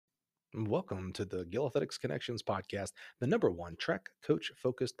Welcome to the Gill Athletics Connections podcast, the number one track coach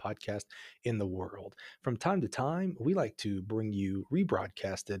focused podcast in the world. From time to time, we like to bring you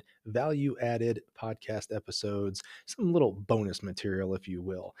rebroadcasted, value added podcast episodes, some little bonus material, if you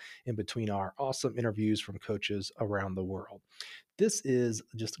will, in between our awesome interviews from coaches around the world. This is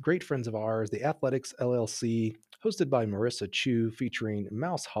just great friends of ours, the Athletics LLC, hosted by Marissa Chu, featuring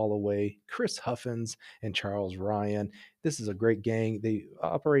Mouse Holloway, Chris Huffins, and Charles Ryan. This is a great gang. They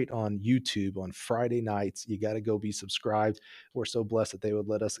operate on YouTube on Friday nights. You got to go be subscribed. We're so blessed that they would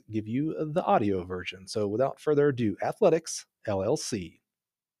let us give you the audio version. So without further ado, Athletics LLC.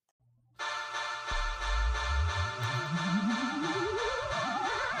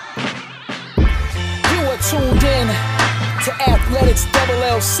 You are tuned in to Athletics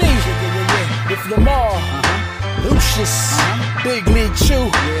LLC with Lamar, Lucius, Big League Chew,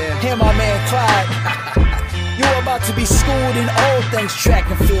 and my man Clyde. You are about to be schooled in all things track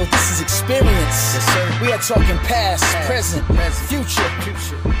and field. This is experience. Yes, sir. We are talking past, present, future.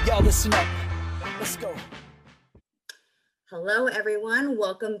 Y'all listen up. Let's go. Hello, everyone.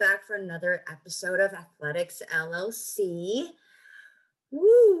 Welcome back for another episode of Athletics LLC.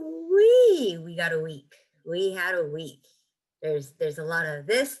 Woo-wee! We got a week. We had a week. There's a lot of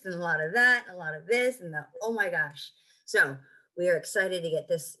this and a lot of that, a lot of this and oh my gosh. So we are excited to get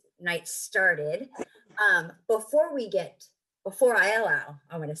this night started. Before I allow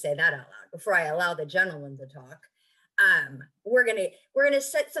the gentleman to talk, we're gonna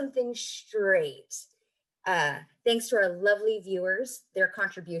set some things straight. Thanks to our lovely viewers, their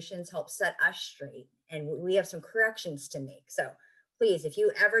contributions help set us straight, and we have some corrections to make. So please, if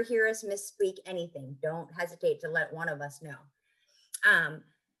you ever hear us misspeak anything, don't hesitate to let one of us know.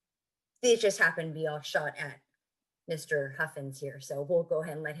 These just happen to be all shot at Mr. Huffins here, so we'll go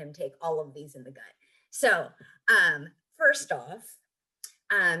ahead and let him take all of these in the gut. So first off,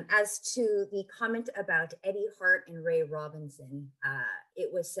 as to the comment about Eddie Hart and Ray Robinson,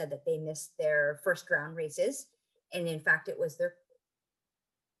 it was said that they missed their first round races, and in fact, it was their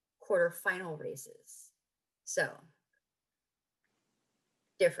quarterfinal races. So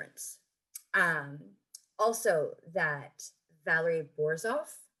difference. Also, that Valerie Borzov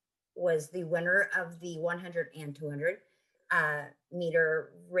was the winner of the 100 and 200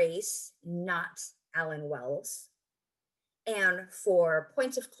 meter race, not Alan Wells. And for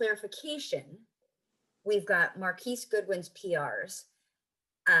points of clarification, we've got Marquise Goodwin's PRs.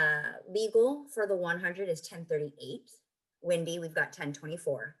 Legal for the 100 is 10:38. Windy, we've got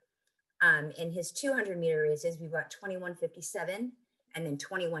 10:24. In his 200 meter races, we've got 21:57 and then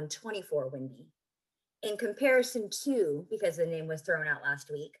 21:24 Windy. In comparison to, because the name was thrown out last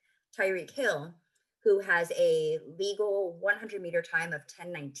week, Tyreek Hill, who has a legal 100 meter time of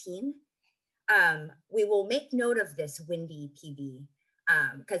 10:19. We will make note of this Windy PB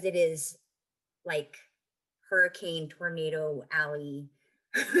because it is like Hurricane Tornado Alley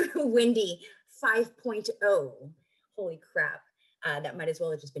Windy 5.0. Holy crap. That might as well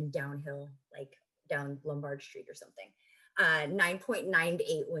have just been downhill, like down Lombard Street or something.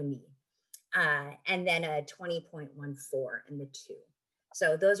 9.98 Windy. And then a 20.14 in the 2.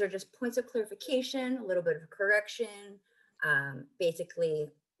 So those are just points of clarification, a little bit of correction.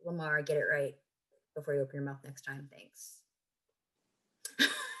 Basically, Lamar, get it right before you open your mouth next time. Thanks.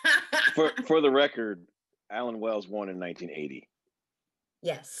 For the record, Alan Wells won in 1980.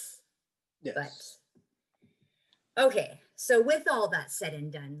 Yes. But okay, so with all that said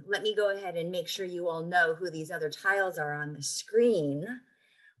and done, let me go ahead and make sure you all know who these other tiles are on the screen.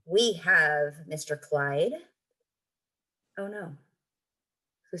 We have Mr. Clyde. Oh no,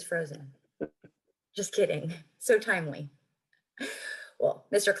 who's frozen? Just kidding, so timely. Well,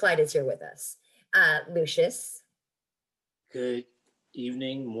 Mr. Clyde is here with us. Lucius. Good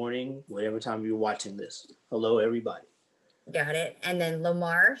evening, morning, whatever time you're watching this. Hello, everybody. Got it. And then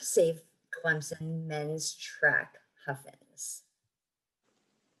Lamar, Save Clemson Men's Track Huffins.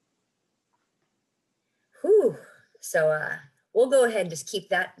 Whew. So we'll go ahead and just keep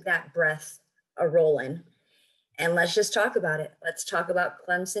that breath a-rolling. And let's just talk about it. Let's talk about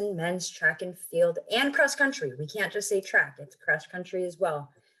Clemson Men's Track and Field and cross country. We can't just say track, it's cross country as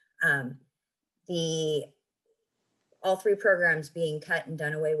well. All 3 programs being cut and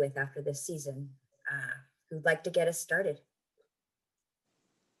done away with after this season. Who'd like to get us started?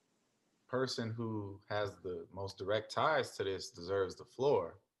 Person who has the most direct ties to this deserves the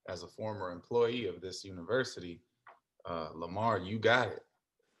floor. As a former employee of this university, Lamar, you got it.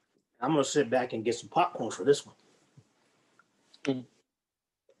 I'm going to sit back and get some popcorn for this one.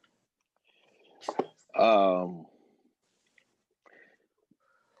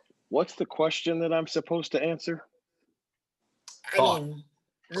 What's the question that I'm supposed to answer? I mean,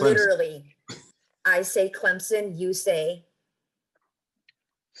 Literally. I say Clemson, you say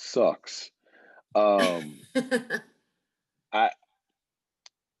Sucks.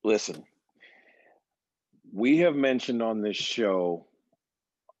 Listen, we have mentioned on this show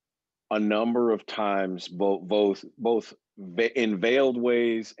a number of times, both in veiled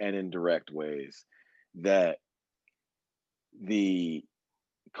ways and in direct ways, that the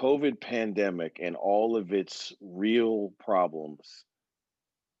COVID pandemic and all of its real problems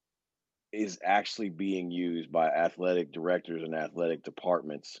is actually being used by athletic directors and athletic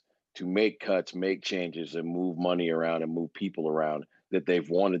departments to make cuts, make changes, and move money around and move people around that they've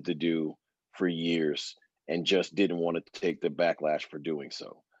wanted to do for years and just didn't want to take the backlash for doing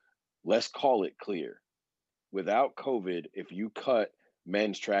so. Let's call it clear. Without COVID, if you cut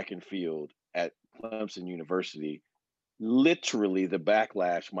men's track and field at Clemson University, literally the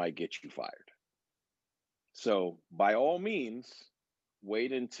backlash might get you fired. So by all means,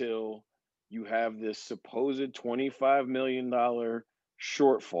 wait until you have this supposed $25 million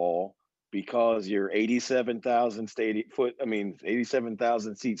shortfall because your 87,000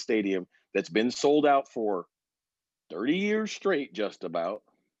 seat stadium that's been sold out for 30 years straight, just about,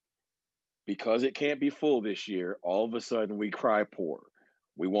 because it can't be full this year, all of a sudden we cry poor.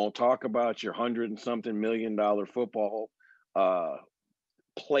 We won't talk about your $100-and-something million football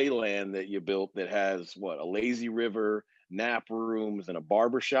playland that you built that has a lazy river, nap rooms, and a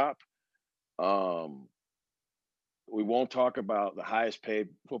barber shop. We won't talk about the highest paid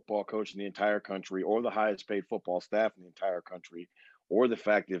football coach in the entire country, or the highest paid football staff in the entire country, or the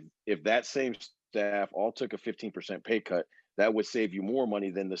fact if that same staff all took a 15% pay cut, that would save you more money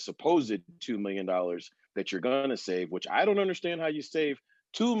than the supposed $2 million that you're going to save, which I don't understand how you save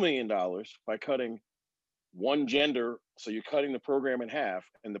 $2 million by cutting one gender. So you're cutting the program in half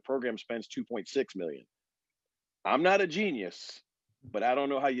and the program spends $2.6 million. I'm not a genius, but I don't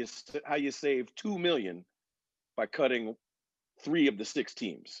know how you save $2 million by cutting 3 of the 6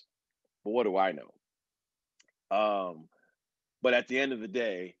 teams. But what do I know? But at the end of the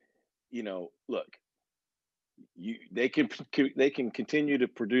day, look, they can continue to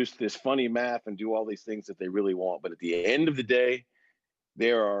produce this funny math and do all these things that they really want. But at the end of the day,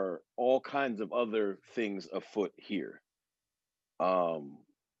 there are all kinds of other things afoot here. I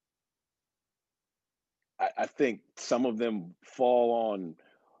think some of them fall on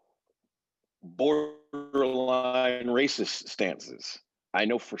borderline racist stances. I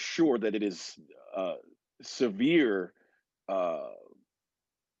know for sure that it is severe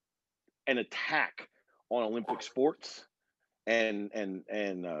an attack on Olympic sports, and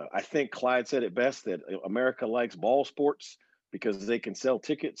I think Clyde said it best, that America likes ball sports because they can sell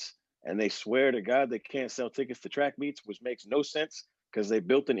tickets, and they swear to God they can't sell tickets to track meets, which makes no sense because they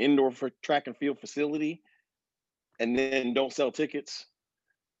built an indoor track and field facility and then don't sell tickets.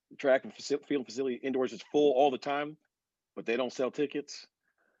 The track and field facility indoors is full all the time, but they don't sell tickets.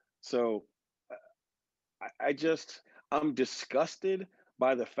 So I'm disgusted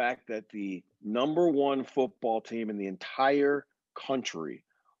by the fact that the number 1 football team in the entire country,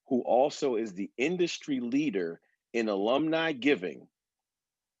 who also is the industry leader in alumni giving,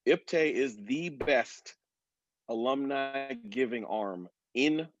 IPTAY is the best alumni giving arm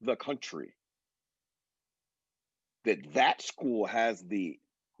in the country, that school has the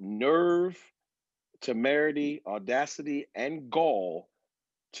nerve, temerity, audacity, and gall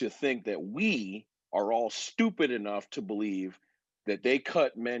to think that we are all stupid enough to believe that they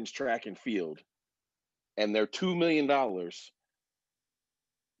cut men's track and field and their $2 million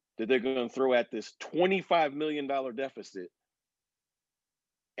that they're going to throw at this $25 million deficit,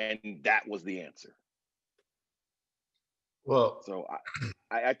 and that was the answer. Well, so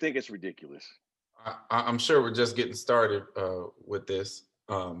I think it's ridiculous. I'm sure we're just getting started with this,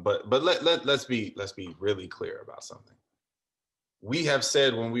 but let's be really clear about something. We have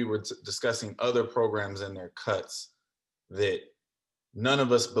said when we were discussing other programs and their cuts that none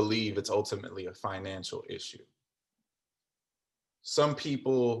of us believe it's ultimately a financial issue. Some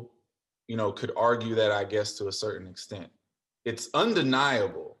people, could argue that, I guess, to a certain extent. It's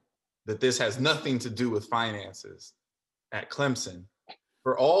undeniable that this has nothing to do with finances at Clemson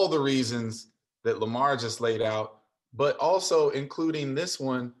for all the reasons that Lamar just laid out, but also including this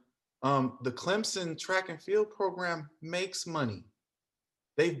one, the Clemson track and field program makes money.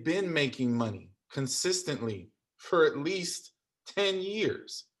 They've been making money consistently for at least 10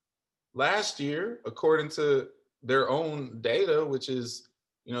 years. Last year, according to their own data, which is,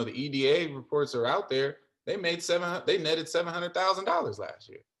 the EDA reports are out there, they netted $700,000 last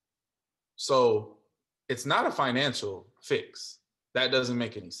year. So it's not a financial fix. That doesn't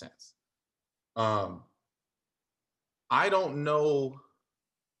make any sense. I don't know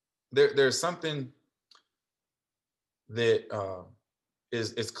there's something that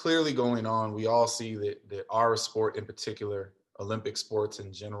is clearly going on. We all see that our sport in particular, Olympic sports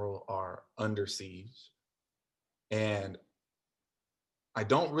in general, are under siege. And I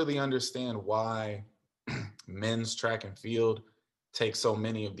don't really understand why men's track and field take so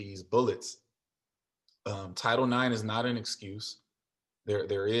many of these bullets. Title IX is not an excuse.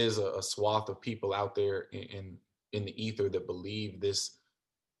 There is a swath of people out there in the ether that believe this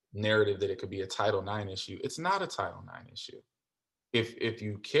narrative that it could be a Title IX issue. It's not a Title IX issue. If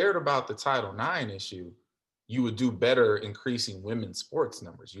you cared about the Title IX issue, you would do better increasing women's sports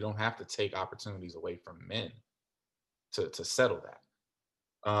numbers. You don't have to take opportunities away from men to settle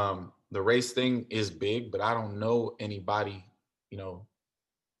that. The race thing is big, but I don't know anybody,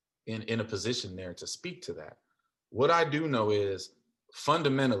 in a position there to speak to that. What I do know is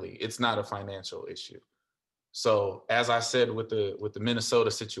fundamentally, it's not a financial issue. So as I said with the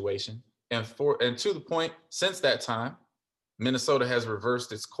Minnesota situation, and to the point, since that time, Minnesota has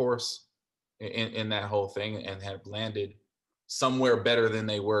reversed its course in that whole thing and have landed somewhere better than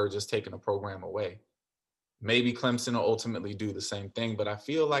they were just taking a program away. Maybe Clemson will ultimately do the same thing, but I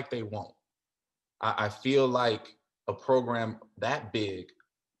feel like they won't. I feel like a program that big,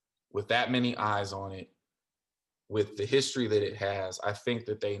 with that many eyes on it, with the history that it has, I think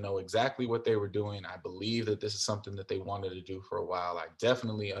that they know exactly what they were doing. I believe that this is something that they wanted to do for a while. I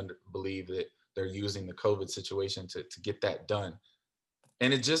definitely believe that they're using the COVID situation to get that done.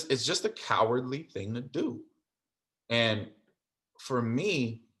 And it's just a cowardly thing to do. And for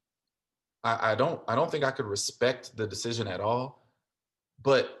me, I don't think I could respect the decision at all,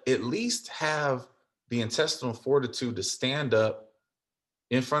 but at least have the intestinal fortitude to stand up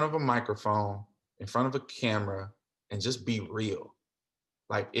in front of a microphone, in front of a camera, and just be real.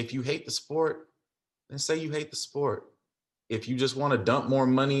 Like, if you hate the sport, then say you hate the sport. If you just want to dump more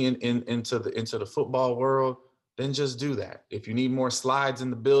money into the football world, then just do that. If you need more slides in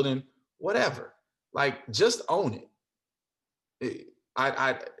the building, whatever. Like, just own it.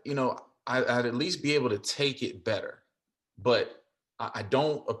 I'd at least be able to take it better. But I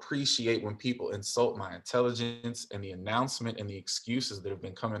don't appreciate when people insult my intelligence, and the announcement and the excuses that have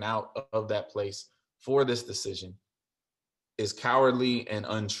been coming out of that place for this decision is cowardly and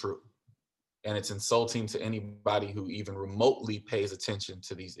untrue. And it's insulting to anybody who even remotely pays attention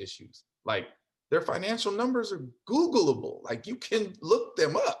to these issues. Like, their financial numbers are Googleable. Like, you can look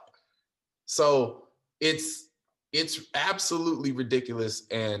them up. So it's absolutely ridiculous.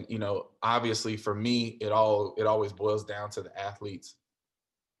 And, obviously for me, it always boils down to the athletes.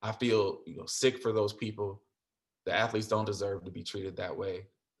 I feel, sick for those people. The athletes don't deserve to be treated that way.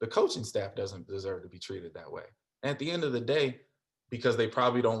 The coaching staff doesn't deserve to be treated that way. And at the end of the day, because they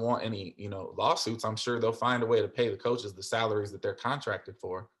probably don't want any, lawsuits, I'm sure they'll find a way to pay the coaches the salaries that they're contracted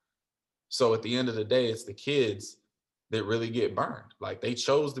for. So at the end of the day, it's the kids that really get burned. Like, they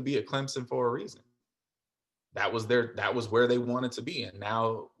chose to be at Clemson for a reason. That was where they wanted to be. And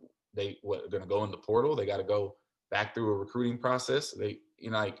now they going to go in the portal. They got to go back through a recruiting process.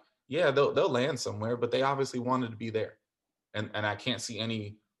 They'll land somewhere, but they obviously wanted to be there. And I can't see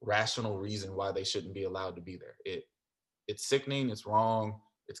any rational reason why they shouldn't be allowed to be there. It's sickening, it's wrong,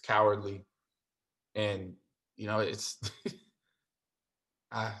 it's cowardly. And it's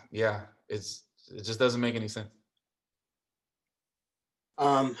it just doesn't make any sense.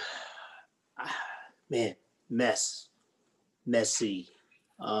 Man, messy.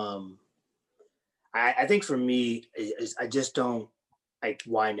 I think for me, I just don't, like,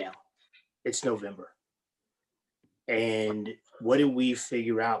 why now? It's November. And what did we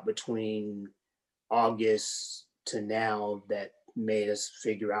figure out between August to now that made us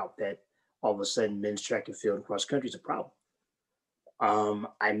figure out that all of a sudden men's track and field and cross country is a problem?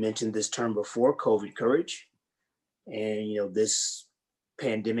 I mentioned this term before, COVID courage. And, this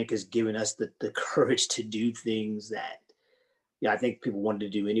pandemic has given us the courage to do things that, I think people wanted to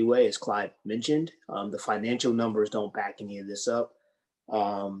do anyway, as Clyde mentioned. The financial numbers don't back any of this up.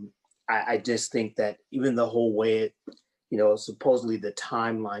 I just think that even the whole way supposedly the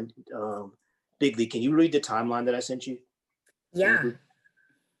timeline, Bigly, can you read the timeline that I sent you? Yeah.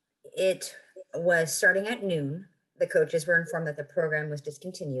 It was starting at noon. The coaches were informed that the program was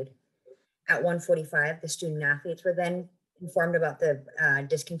discontinued. At 1:45, the student athletes were then informed about the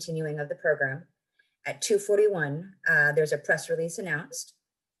discontinuing of the program. At 2:41, there's a press release announced.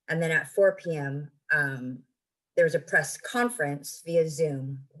 And then at 4 p.m., there was a press conference via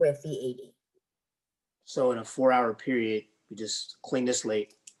Zoom with the AD. So in a 4-hour period, we just clean the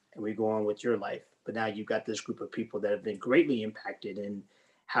slate and we go on with your life. But now you've got this group of people that have been greatly impacted, and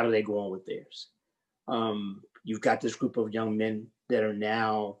how do they go on with theirs? You've got this group of young men that are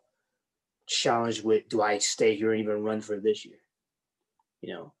now challenged with, do I stay here and even run for this year?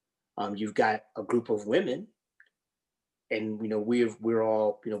 You know, you've got a group of women, and you know we're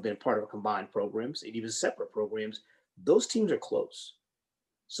all been part of combined programs and even separate programs. Those teams are close.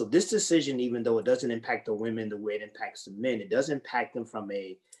 So this decision, even though it doesn't impact the women the way it impacts the men, it does impact them from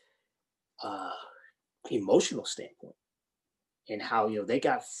a emotional standpoint, and how they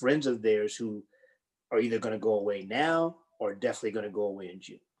got friends of theirs who are either going to go away now or definitely going to go away in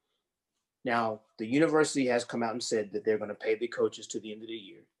June. Now, the university has come out and said that they're going to pay the coaches to the end of the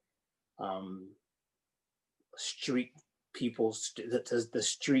year. Street people, the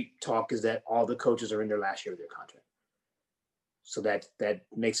street talk is that all the coaches are in their last year of their contract. So that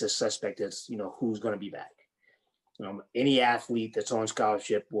makes us suspect as who's going to be back. Any athlete that's on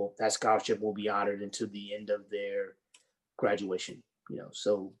scholarship, that scholarship will be honored until the end of their graduation.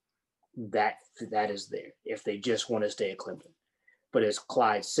 So that is there if they just want to stay at Clemson. But as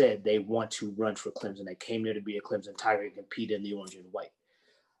Clyde said, they want to run for Clemson. They came there to be a Clemson Tiger and compete in the orange and white.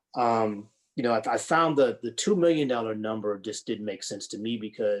 I found the $2 million number just didn't make sense to me,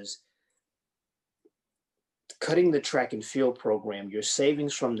 because cutting the track and field program, your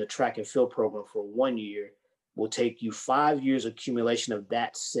savings from the track and field program for 1 year will take you 5 years accumulation of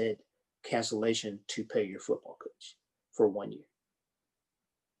that said cancellation to pay your football coach for 1 year.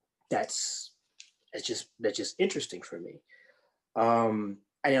 That's just interesting for me. I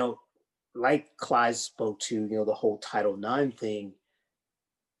know, like Clyde spoke to, the whole Title IX thing.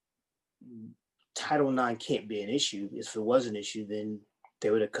 Title IX can't be an issue. If it was an issue, then they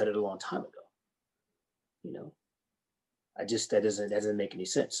would have cut it a long time ago. That doesn't make any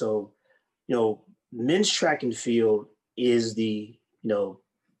sense. So, men's track and field is the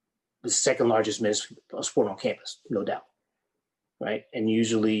second largest men's sport on campus, no doubt. Right. And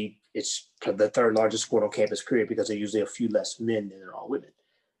usually it's the third largest sport on campus, period, because there are usually a few less men than there are women.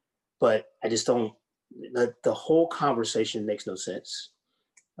 But I just don't, the whole conversation makes no sense.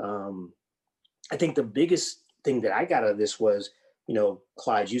 I think the biggest thing that I got out of this was,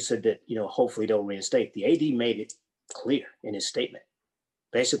 Clyde, you said that, hopefully they'll reinstate. The AD made it clear in his statement.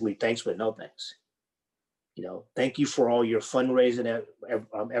 Basically, thanks, but no thanks. Thank you for all your fundraising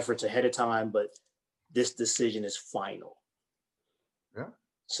efforts ahead of time, but this decision is final. Yeah.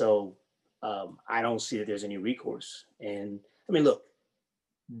 So I don't see that there's any recourse. And I mean, look,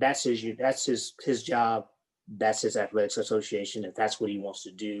 that's his job. That's his athletics association. If that's what he wants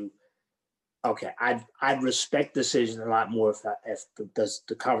to do, okay, I'd respect the decision a lot more if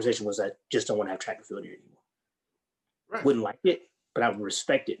the conversation was that just don't want to have track and field here anymore. Right. Wouldn't like it, but I would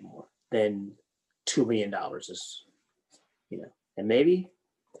respect it more than $2 million is, and maybe,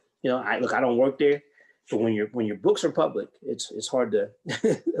 I don't work there, but when your books are public, it's hard to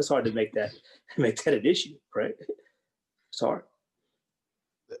it's hard to make that an issue, right? It's hard.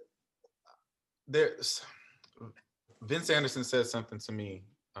 Vince Anderson said something to me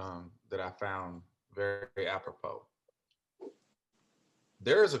that I found very apropos.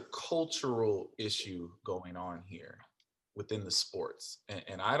 There is a cultural issue going on here within the sports,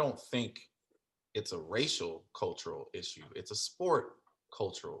 and I don't think it's a racial cultural issue. It's a sport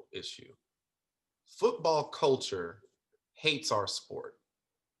cultural issue. Football culture hates our sport.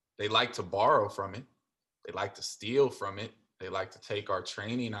 They like to borrow from it. They like to steal from it. They like to take our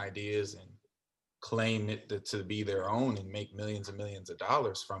training ideas and claim it to be their own and make millions and millions of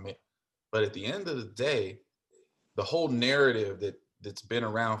dollars from it. But at the end of the day, the whole narrative that's been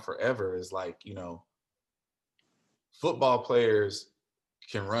around forever is like, football players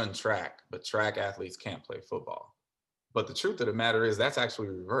can run track, but track athletes can't play football. But the truth of the matter is that's actually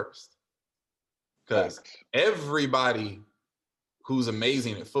reversed. Because everybody who's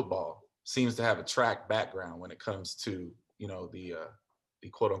amazing at football seems to have a track background when it comes to, the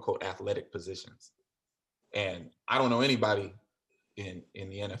quote unquote athletic positions. And I don't know anybody in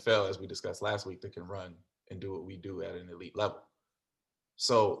the NFL, as we discussed last week, that can run and do what we do at an elite level.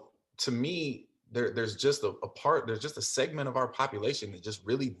 So to me, there's just there's just a segment of our population that just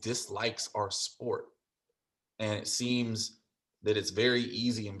really dislikes our sport. And it seems that it's very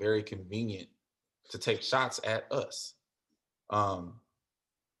easy and very convenient to take shots at us. And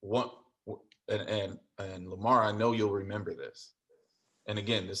Lamar, I know you'll remember this. And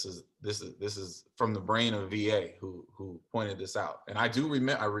again, this is from the brain of VA who pointed this out. And I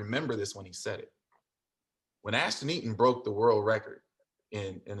remember this when he said it. When Ashton Eaton broke the world record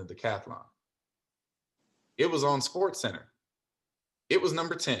in the decathlon, it was on SportsCenter. It was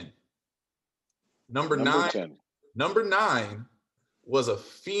number 10. Number 9 was a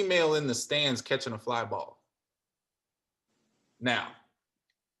female in the stands catching a fly ball. Now,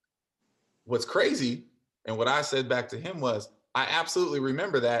 what's crazy, and what I said back to him was, I absolutely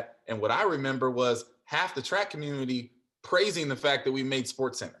remember that. And what I remember was half the track community praising the fact that we made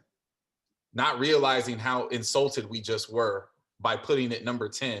Sports Center, not realizing how insulted we just were by putting it number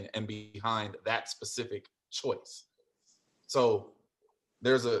 10 and behind that specific choice. So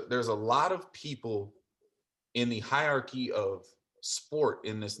there's a lot of people in the hierarchy of sport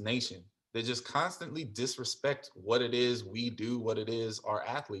in this nation that just constantly disrespect what it is we do, what it is our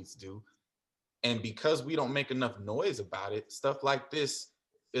athletes do. And because we don't make enough noise about it, stuff like this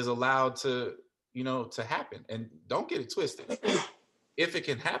is allowed to, to happen. And don't get it twisted. If it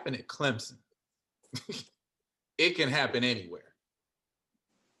can happen at Clemson, it can happen anywhere.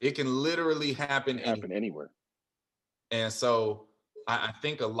 It can literally happen anywhere. And so I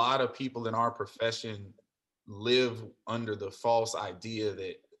think a lot of people in our profession live under the false idea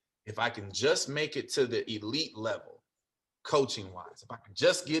that if I can just make it to the elite level, coaching wise, if I can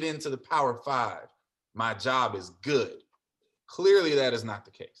just get into the Power 5, my job is good. Clearly that is not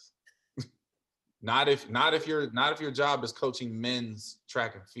the case. not if your job is coaching men's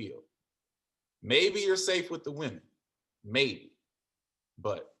track and field. Maybe you're safe with the women, maybe,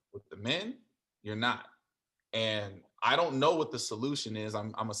 but with the men, you're not. And I don't know what the solution is.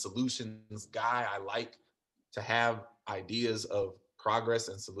 I'm a solutions guy. I like to have ideas of progress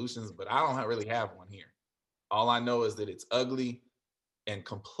and solutions, but I don't really have one here. All I know is that it's ugly and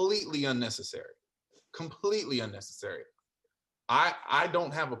completely unnecessary. Completely unnecessary. I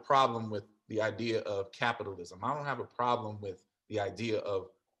don't have a problem with the idea of capitalism. I don't have a problem with the idea of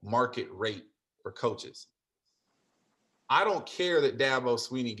market rate for coaches. I don't care that Dabo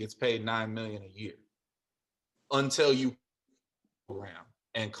Swinney gets paid $9 million a year until you program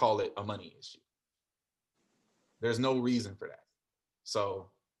and call it a money issue. There's no reason for that. So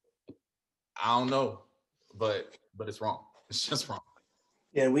I don't know, but it's wrong. It's just wrong.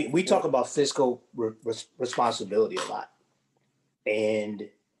 Yeah, we talk about fiscal responsibility a lot. And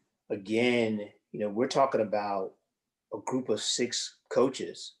again, we're talking about a group of 6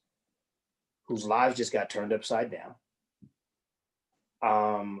 coaches whose lives just got turned upside down,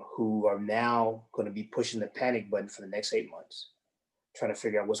 who are now going to be pushing the panic button for the next 8 months, trying to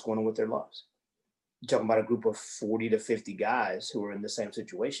figure out what's going on with their lives. You're talking about a group of 40 to 50 guys who are in the same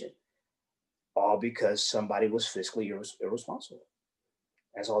situation, all because somebody was fiscally irresponsible.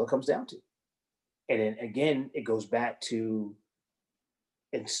 That's all it comes down to. And then again, it goes back to,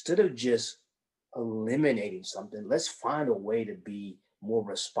 instead of just eliminating something, let's find a way to be more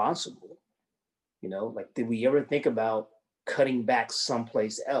responsible. Like, did we ever think about cutting back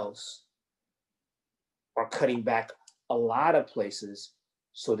someplace else, or cutting back a lot of places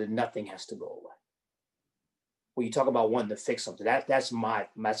so that nothing has to go away? When you talk about wanting to fix something, that's my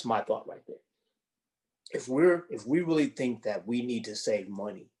thought right there. If we really think that we need to save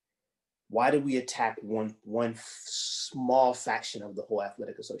money, why do we attack one small faction of the whole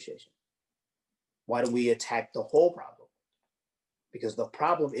athletic association? Why do we attack the whole problem? Because the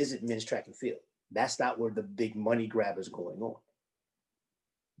problem isn't men's track and field. That's not where the big money grab is going on.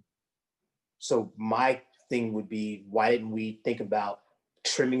 So my thing would be, why didn't we think about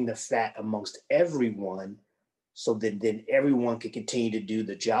trimming the fat amongst everyone, so that then everyone can continue to do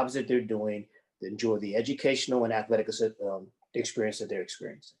the jobs that they're doing, to enjoy the educational and athletic experience that they're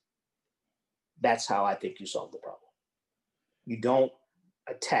experiencing? That's how I think you solve the problem. You don't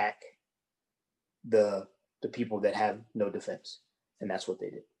attack the people that have no defense, and that's what they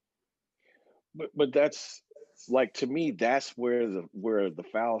did. But that's, like, to me, that's where the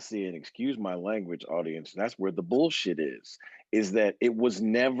fallacy, and excuse my language, audience, that's where the bullshit is that it was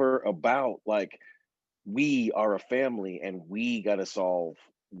never about, like, we are a family and we got to solve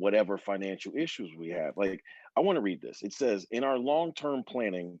whatever financial issues we have. Like, I want to read this. It says, in our long-term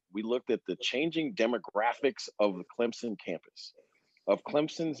planning, we looked at the changing demographics of the Clemson campus. Of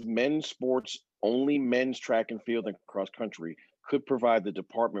Clemson's men's sports, only men's track and field and cross country could provide the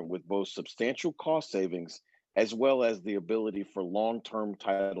department with both substantial cost savings as well as the ability for long-term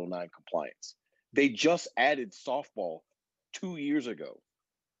Title IX compliance. They just added softball 2 years ago.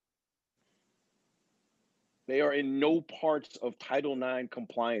 They are in no parts of Title IX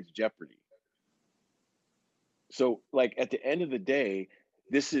compliance jeopardy. So, like, at the end of the day,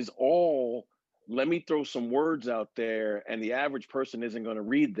 this is all, let me throw some words out there and the average person isn't going to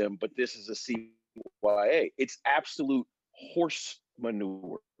read them, but this is a CYA. It's absolute horse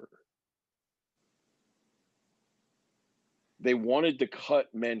manure. They wanted to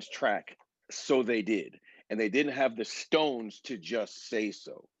cut men's track, so they did. And they didn't have the stones to just say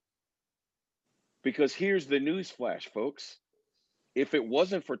so. Because here's the news flash, folks. If it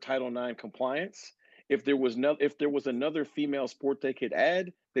wasn't for Title IX compliance, if there was another female sport they could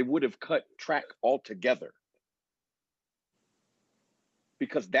add, they would have cut track altogether.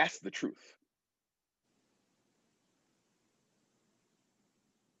 because that's the truth.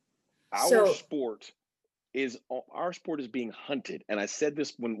 Our sport is being hunted. And I said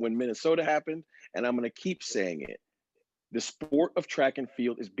this when Minnesota happened, and I'm going to keep saying it. The sport of track and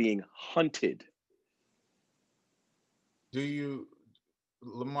field is being hunted. Do you,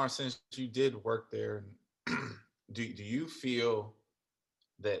 Lamar, since you did work there, do you feel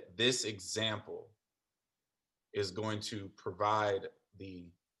that this example is going to provide the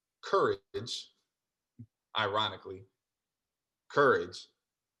courage, ironically, courage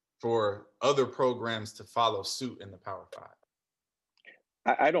for other programs to follow suit in the Power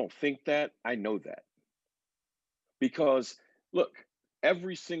Five? I don't think that. I know that. Because look,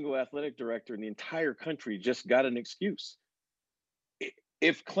 every single athletic director in the entire country just got an excuse.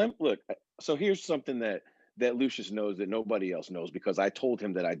 If look, so here's something that Lucius knows that nobody else knows, because I told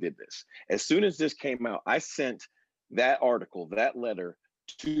him that I did this. As soon as this came out, I sent that article, that letter,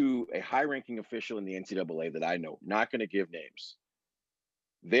 to a high-ranking official in the NCAA that I know, not going to give names.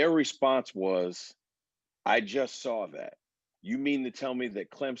 Their response was, I just saw that. You mean to tell me that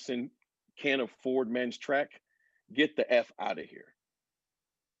Clemson can't afford men's track? Get the F out of here.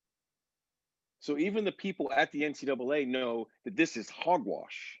 So even the people at the NCAA know that this is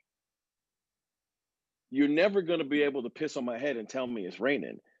hogwash. You're never going to be able to piss on my head and tell me it's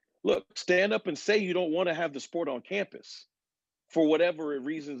raining. Look, stand up and say you don't want to have the sport on campus for whatever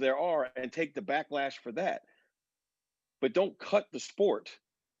reasons there are, and take the backlash for that. But don't cut the sport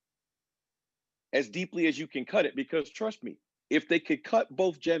as deeply as you can cut it, because trust me, if they could cut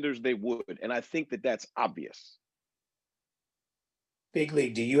both genders, they would. And I think that that's obvious. Big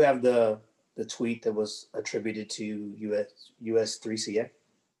League, do you have the tweet that was attributed to US 3CA?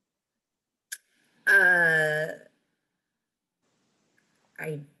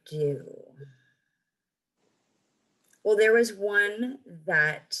 I do. Well, there was one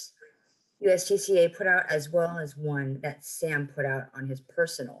that USTCA put out, as well as one that Sam put out on his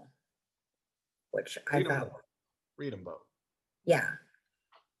personal, which I thought. Read them both. Yeah.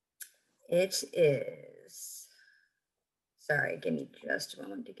 It is. Sorry, give me just a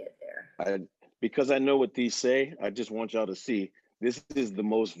moment to get there. Because I know what these say, I just want y'all to see, this is the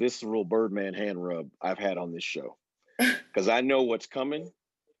most visceral Birdman hand rub I've had on this show. Because I know what's coming,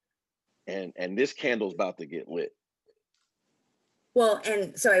 and this candle's about to get lit. Well,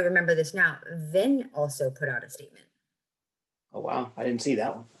 and so I remember this now. Vin also put out a statement. Oh, wow. I didn't see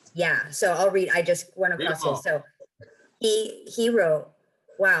that one. Yeah, so I'll read. I just went across it. So he wrote,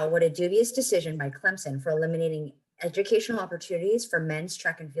 wow, what a dubious decision by Clemson for eliminating educational opportunities for men's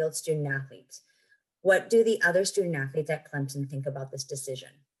track and field student athletes. What do the other student athletes at Clemson think about this decision?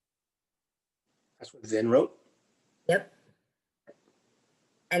 That's what Vin wrote? Yep.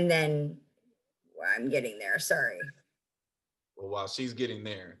 And then, well, I'm getting there, sorry. Well, while she's getting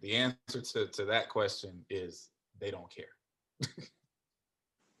there, the answer to that question is they don't care.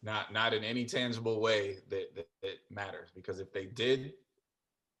 Not in any tangible way that matters, because if they did,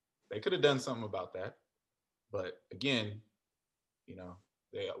 they could have done something about that. But again, you know,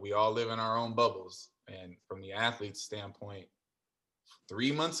 we all live in our own bubbles. And from the athlete's standpoint,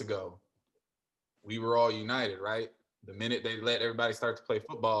 3 months ago, we were all united, right? The minute they let everybody start to play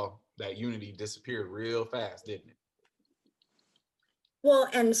football, that unity disappeared real fast, didn't it? Well,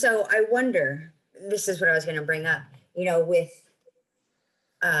 and so I wonder, this is what I was going to bring up, you know, with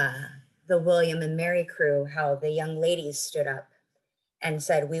the William and Mary crew, how the young ladies stood up and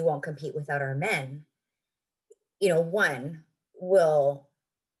said, we won't compete without our men. You know, one, will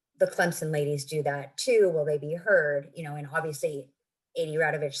the Clemson ladies do that? Two, will they be heard? You know, and obviously Adi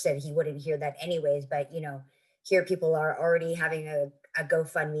Radovich said he wouldn't hear that anyways, but, you know, here people are already having a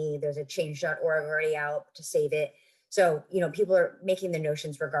GoFundMe. There's a change.org already out to save it. So, you know, people are making the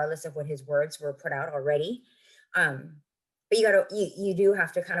notions regardless of what his words were put out already. But you do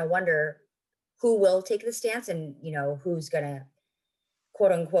have to kind of wonder who will take the stance, and, you know, who's going to,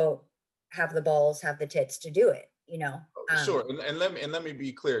 quote unquote, have the balls, have the tits to do it, you know? Sure. And let me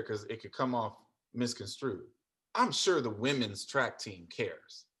be clear, because it could come off misconstrued. I'm sure the women's track team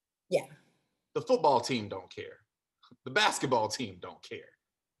cares. Yeah. The football team don't care. The basketball team don't care.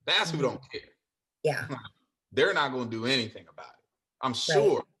 That's who don't care. Yeah. They're not going to do anything about it. I'm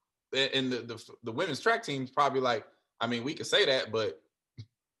sure. Right. And the women's track team's probably like, I mean, we could say that, but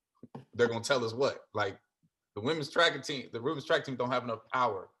they're going to tell us what? Like, the women's track team don't have enough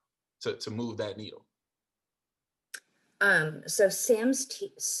power to move that needle. So Sam's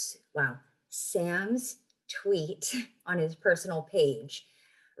tweet on his personal page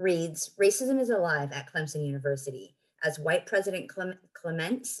reads, racism is alive at Clemson University as white President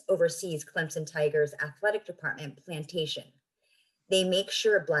Clements oversees Clemson Tigers athletic department plantation. they make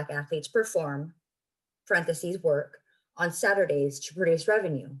sure Black athletes perform, parentheses, work, on Saturdays to produce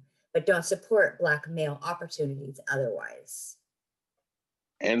revenue, but don't support Black male opportunities otherwise.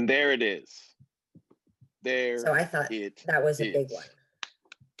 And there it is. There. So I thought that was a big one.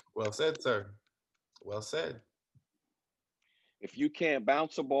 Well said, sir. Well said. If you can't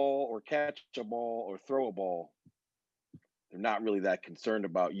bounce a ball or catch a ball or throw a ball, they're not really that concerned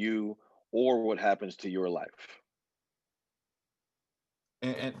about you or what happens to your life.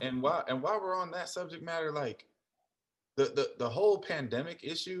 And while we're on that subject matter, like the whole pandemic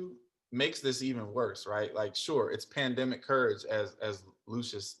issue makes this even worse, right? Like, sure, it's pandemic courage, as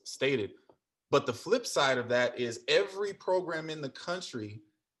Lucius stated, but the flip side of that is every program in the country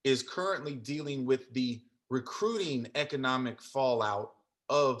is currently dealing with the recruiting economic fallout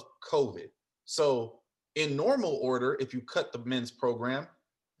of COVID. So in normal order, if you cut the men's program,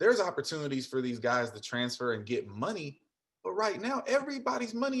 there's opportunities for these guys to transfer and get money. But right now,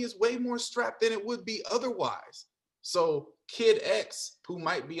 everybody's money is way more strapped than it would be otherwise. So Kid X, who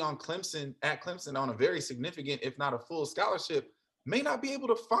might be on Clemson, at Clemson on a very significant, if not a full scholarship, may not be able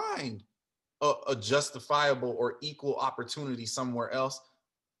to find a justifiable or equal opportunity somewhere else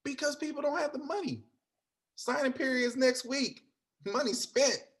because people don't have the money. Signing period is next week. Money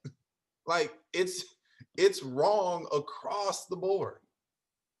spent. Like, it's wrong across the board.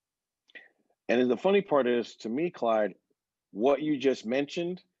 And the funny part is, to me, Clyde, what you just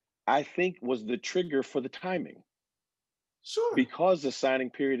mentioned, I think was the trigger for the timing. Sure. Because the signing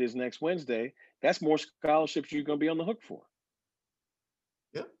period is next Wednesday, that's more scholarships you're going to be on the hook for.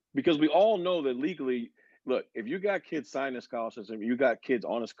 Yep. Because we all know that legally, look, if you got kids signing scholarships and you got kids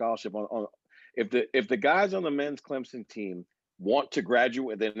on a scholarship, if the guys on the men's Clemson team want to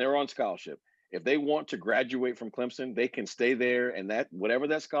graduate, then they're on scholarship. If they want to graduate from Clemson, they can stay there, and that whatever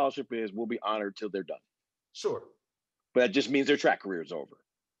that scholarship is will be honored till they're done. Sure. But that just means their track career is over.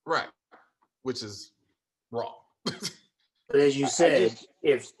 Right. Which is wrong. But as you said,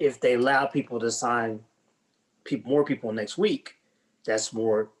 if they allow people to sign more people next week, that's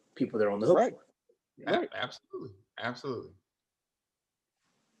more people that are on the hook right. for. Right. Absolutely.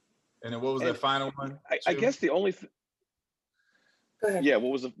 And then what was that final one? I guess the only Go ahead. Yeah,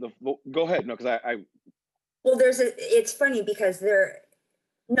 what was go ahead. No, because I well, it's funny because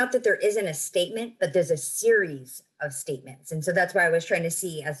not that there isn't a statement, but there's a series of statements. And so that's why I was trying to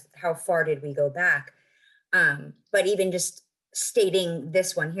see how far did we go back. But even just stating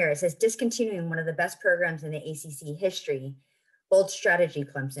this one here, it says discontinuing one of the best programs in the ACC history, bold strategy,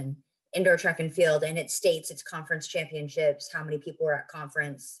 Clemson, indoor track and field. And it states its conference championships, how many people were at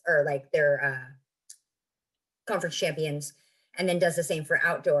conference or like their conference champions, and then does the same for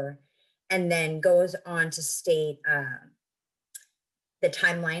outdoor. And then goes on to state the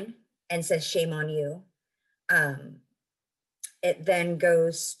timeline and says, shame on you. It then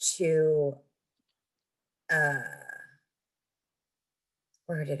goes to,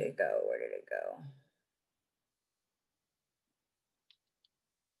 where did it go?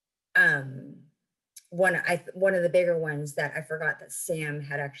 One of the bigger ones that I forgot that Sam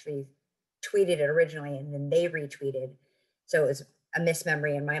had actually tweeted it originally and then they retweeted. So it was a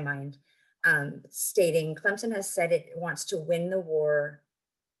mismemory in my mind, stating Clemson has said it wants to win the war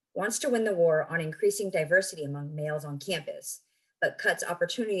on increasing diversity among males on campus, but cuts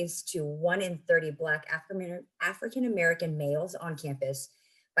opportunities to 1 in 30 Black African-American males on campus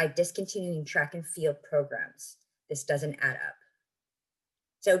by discontinuing track and field programs. This doesn't add up.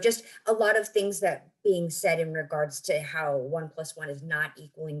 So just a lot of things that being said in regards to how 1 + 1 is not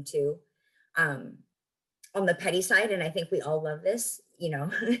equaling 2. On the petty side, and I think we all love this,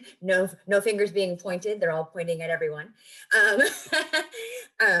 no fingers being pointed, they're all pointing at everyone.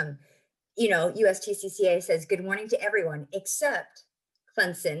 USTCCA says, good morning to everyone except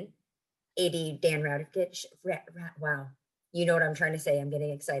Clemson, AD Dan Radovich, wow, you know what I'm trying to say, I'm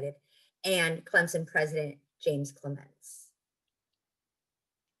getting excited, and Clemson President James Clements.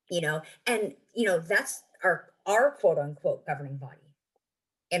 That's our quote unquote governing body.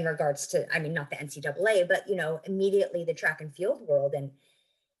 In regards to, not the NCAA, but, immediately the track and field world. And,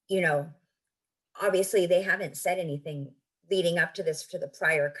 obviously they haven't said anything leading up to this for the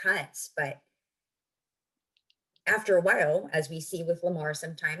prior cuts, but after a while, as we see with Lamar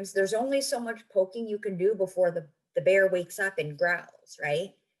sometimes, there's only so much poking you can do before the bear wakes up and growls,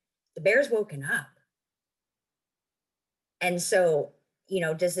 right? The bear's woken up. And so,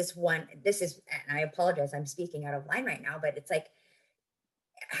 does and I apologize, I'm speaking out of line right now, but it's like,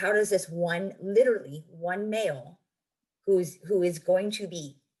 how does this literally one male who is going to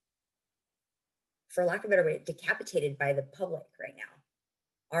be, for lack of a better way, decapitated by the public right now,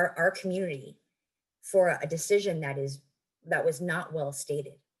 our community, for a decision that is that was not well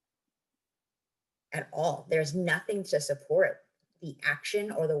stated at all. There's nothing to support the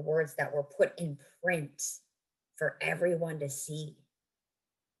action or the words that were put in print for everyone to see.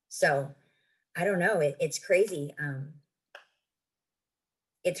 So I don't know. It's crazy.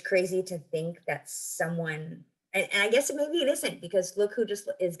 It's crazy to think that someone, and I guess maybe it isn't, because look who just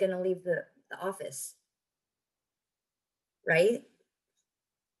is going to leave the office, right?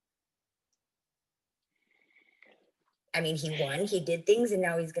 I mean, he won, he did things, and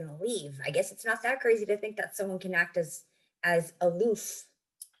now he's going to leave. I guess it's not that crazy to think that someone can act as aloof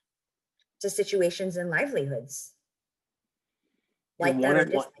to situations and livelihoods. Like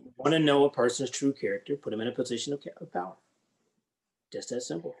that. Want to know a person's true character, put them in a position of power. Just that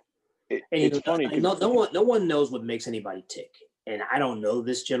simple. It's funny. No one knows what makes anybody tick. And I don't know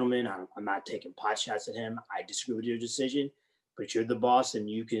this gentleman. I'm not taking pot shots at him. I disagree with your decision, but you're the boss and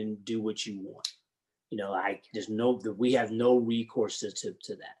you can do what you want. You know, we have no recourse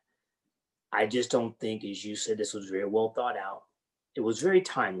to that. I just don't think, as you said, this was very well thought out. It was very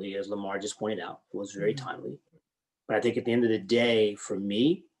timely, as Lamar just pointed out. It was very timely. But I think at the end of the day, for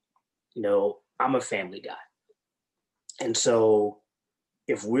me, you know, I'm a family guy. And so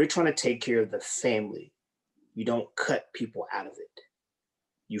if we're trying to take care of the family, you don't cut people out of it.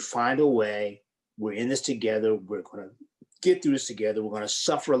 You find a way. We're in this together. We're going to get through this together. We're going to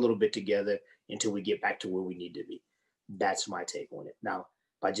suffer a little bit together until we get back to where we need to be. That's my take on it. Now,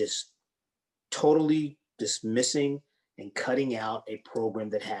 by just totally dismissing and cutting out a program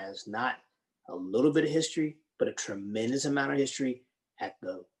that has not a little bit of history, but a tremendous amount of history at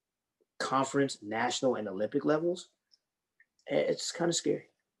the conference, national, and Olympic levels, it's kind of scary.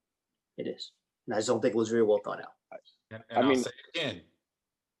 It is. And I just don't think it was very well thought out. And I'll say again,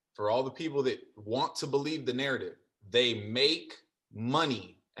 for all the people that want to believe the narrative, they make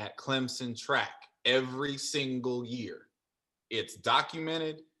money at Clemson track every single year. It's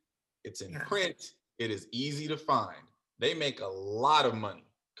documented. It's in print. It is easy to find. They make a lot of money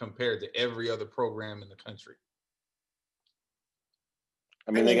compared to every other program in the country.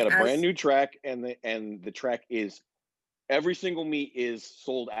 I mean, they got a brand new track, and the track is, every single meet is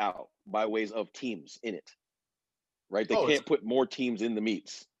sold out by ways of teams in it, right? They can't put more teams in the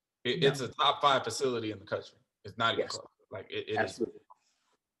meets. It's a top 5 facility in the country. It's not even close. Like it Absolutely.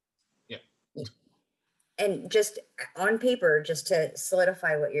 is. Yeah. And just on paper, just to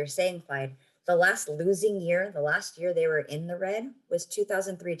solidify what you're saying, Clyde, the last losing year, the last year they were in the red was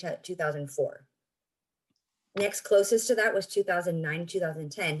 2003 to 2004. Next closest to that was 2009,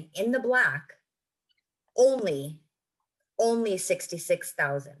 2010. In the black, only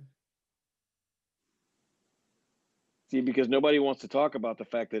 66,000. See, because nobody wants to talk about the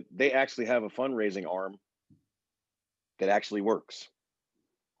fact that they actually have a fundraising arm that actually works.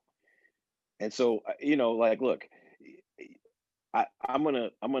 And so, you know, like, look, I'm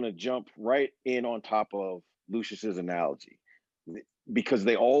gonna jump right in on top of Lucius's analogy, because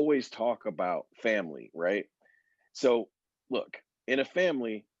they always talk about family, right? So, look, in a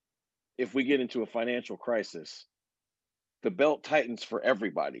family, if we get into a financial crisis, the belt tightens for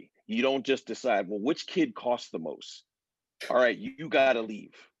everybody. You don't just decide, well, which kid costs the most? All right, you got to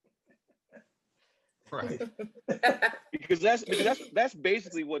leave. Right. because that's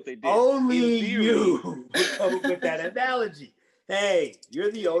basically what they did. Only you would come up with that analogy. Hey,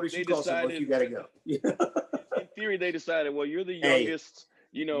 you're the oldest. You cost the most. You got to go. In theory, they decided, well, you're the youngest.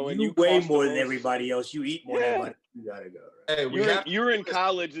 You know, and you weigh more than everybody else. You eat more than everybody. You gotta go. Right? Hey, you're in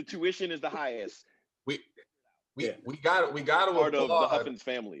college. The tuition is the highest. We got to part applaud of the Huffins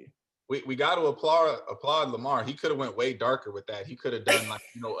family. We got to applaud Lamar. He could have went way darker with that. He could have done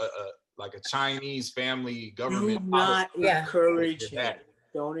like a Chinese family government. Do not encourage that.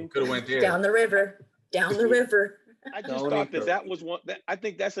 Don't could have went there. Down the river. I just thought that was one. I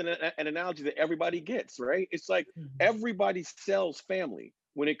think that's an analogy that everybody gets, right? It's like everybody sells family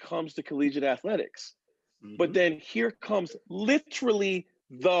when it comes to collegiate athletics. But then here comes literally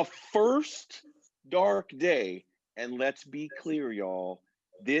the first dark day. And let's be clear, y'all,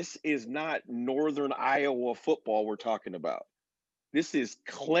 this is not Northern Iowa football we're talking about. This is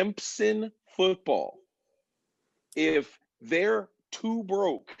Clemson football. If they're too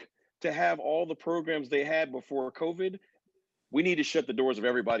broke to have all the programs they had before COVID, we need to shut the doors of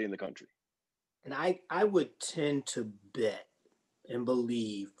everybody in the country. And I would tend to bet and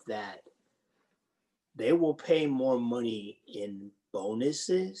believe that they will pay more money in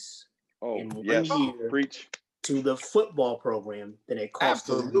bonuses in 1 year preach to the football program than it costs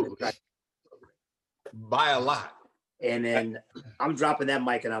them by a lot. And then I'm dropping that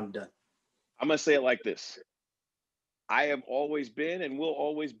mic and I'm done. I'm going to say it like this. I have always been and will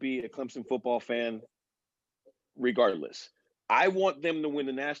always be a Clemson football fan regardless. I want them to win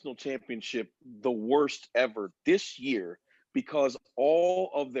the national championship the worst ever this year because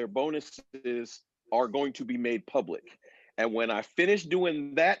all of their bonuses are going to be made public. And when I finish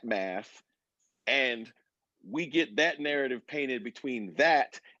doing that math and we get that narrative painted between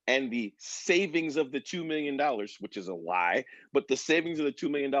that and the savings of the $2 million, which is a lie, but the savings of the $2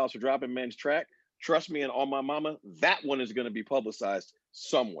 million for dropping men's track, trust me and on my mama, that one is going to be publicized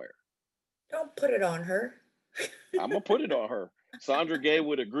somewhere. Don't put it on her. I'm going to put it on her. Sandra Gay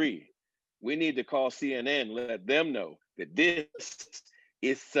would agree. We need to call CNN and let them know that this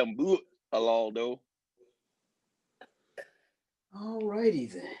is some good, Alaldo. All righty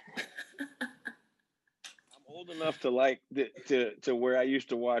then. I'm old enough to to where I used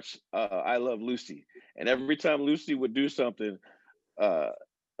to watch I Love Lucy. And every time Lucy would do something, her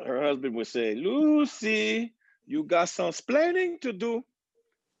husband would say, Lucy, you got some splaining to do.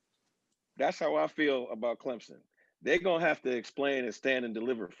 That's how I feel about Clemson. They're going to have to explain and stand and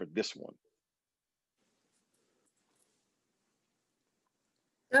deliver for this one.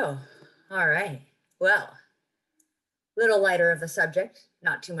 Oh, all right. Well, little lighter of a subject,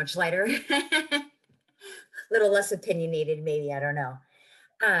 not too much lighter. Little less opinionated, maybe, I don't know.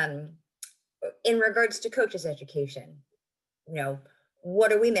 In regards to coaches' education,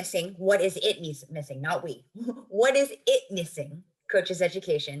 what are we missing? What is it missing? Not we. What is it missing? Coaches'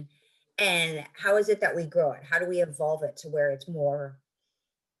 education. And how is it that we grow it? How do we evolve it to where it's more,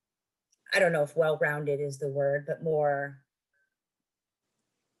 I don't know if well-rounded is the word, but more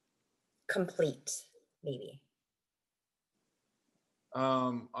complete, maybe?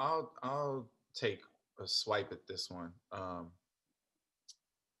 I'll take a swipe at this one. I've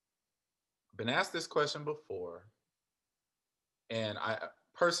been asked this question before, and I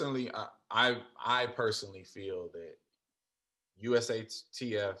personally feel that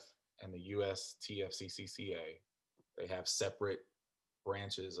USATF and the USTFCCCA, they have separate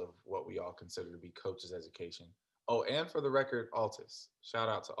branches of what we all consider to be coaches education. Oh, and for the record, Altus. Shout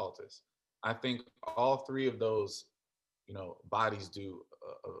out to Altus. I think all three of those, bodies do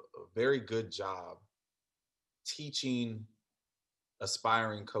a very good job teaching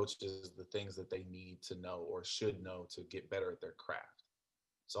aspiring coaches the things that they need to know or should know to get better at their craft.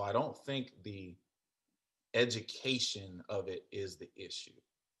 So I don't think the education of it is the issue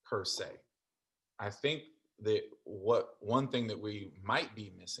per se. I think that one thing that we might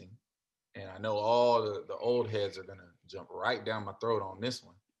be missing, and I know all the old heads are going to jump right down my throat on this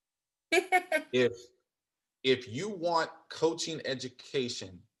one. If you want coaching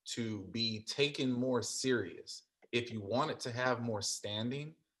education to be taken more serious, if you want it to have more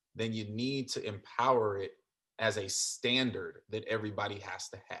standing, then you need to empower it as a standard that everybody has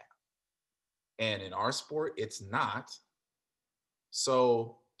to have. And in our sport, it's not.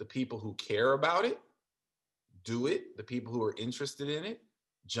 So the people who care about it, do it. The people who are interested in it,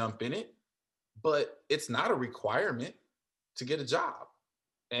 jump in it. But it's not a requirement to get a job.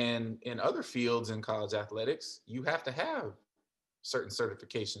 And in other fields in college athletics, you have to have certain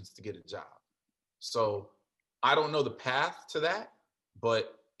certifications to get a job. So I don't know the path to that,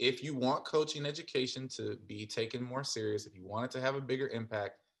 but if you want coaching education to be taken more serious, if you want it to have a bigger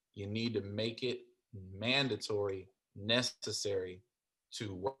impact, you need to make it mandatory, necessary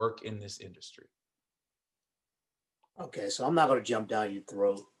to work in this industry. Okay, so I'm not going to jump down your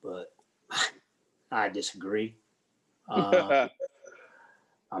throat, but I disagree.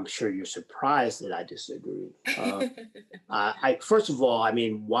 I'm sure you're surprised that I disagree. First of all,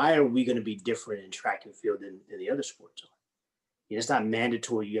 why are we going to be different in track and field than the other sports are? It's not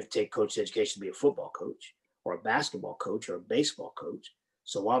mandatory you have to take coach education to be a football coach or a basketball coach or a baseball coach.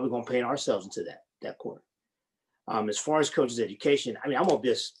 So why are we going to paint ourselves into that corner? As far as coaches education, I'm going to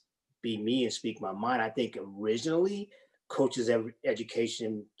just be me and speak my mind. I think originally coaches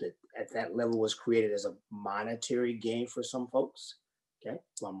education at that level was created as a monetary gain for some folks. Okay,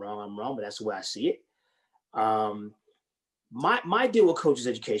 if I'm wrong, but that's the way I see it. My deal with coaches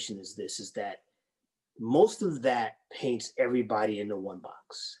education is that most of that paints everybody into one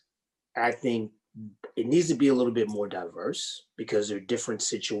box. I think it needs to be a little bit more diverse because there are different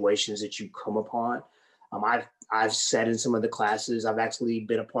situations that you come upon. I've sat in some of the classes. I've actually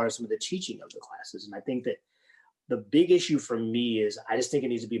been a part of some of the teaching of the classes. And I think that the big issue for me is I just think it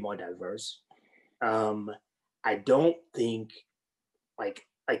needs to be more diverse. I don't think like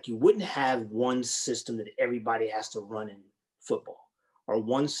you wouldn't have one system that everybody has to run in football or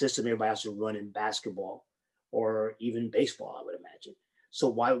one system everybody has to run in basketball or even baseball, I would imagine. So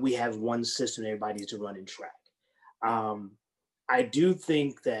why would we have one system everybody needs to run in track? I do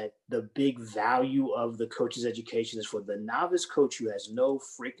think that the big value of the coach's education is for the novice coach who has no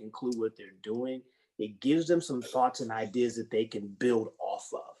freaking clue what they're doing it gives them some thoughts and ideas that they can build off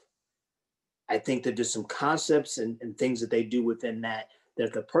of. I think that there's some concepts and things that they do within that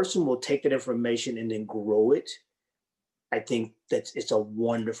if the person will take that information and then grow it, I think that it's a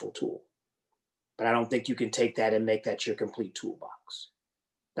wonderful tool. But I don't think you can take that and make that your complete toolbox.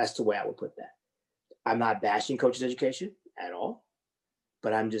 That's the way I would put that. I'm not bashing coaches education at all,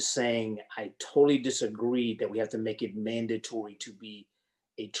 but I'm just saying I totally disagree that we have to make it mandatory to be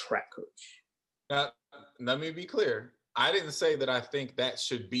a track coach. Now, let me be clear. I didn't say that I think that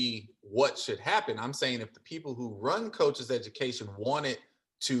should be what should happen. I'm saying if the people who run coaches education want it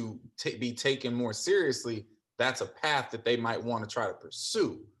to be taken more seriously, that's a path that they might want to try to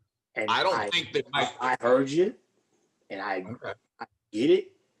pursue. And I don't think that I heard you, and I get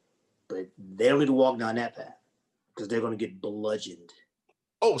it, but they don't need to walk down that path because they're going to get bludgeoned.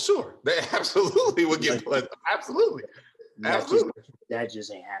 Oh, sure. They absolutely would get bludgeoned. Absolutely. That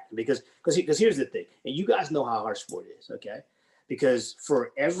just ain't happening because here's the thing, and you guys know how our sport is, okay? Because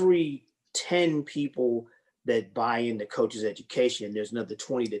for every 10 people that buy into coaches education, there's another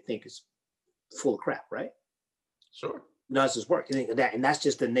 20 that think it's full of crap, right? Sure. No, it's just work. And that's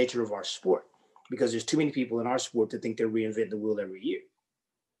just the nature of our sport, because there's too many people in our sport that think they're reinventing the wheel every year.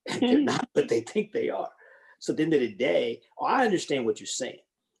 They're not, but they think they are. So at the end of the day, I understand what you're saying.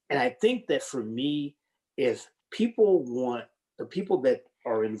 And I think that for me, if people want, the people that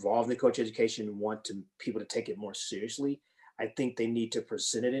are involved in coach education want people to take it more seriously, I think they need to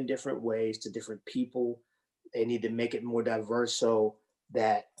present it in different ways to different people. They need to make it more diverse so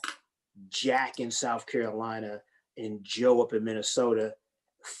that Jack in South Carolina and Joe up in Minnesota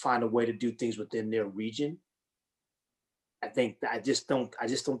find a way to do things within their region. I just don't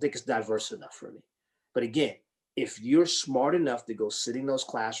think it's diverse enough for me. But again, if you're smart enough to go sit in those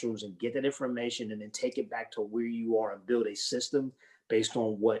classrooms and get that information and then take it back to where you are and build a system based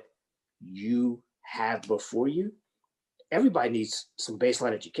on what you have before you, everybody needs some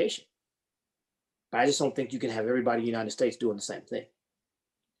baseline education. But I just don't think you can have everybody in the United States doing the same thing.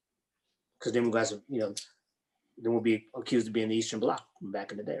 Because then then we'll be accused of being the Eastern Bloc from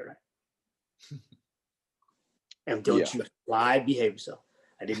back in the day, right? And don't you lie, behave yourself.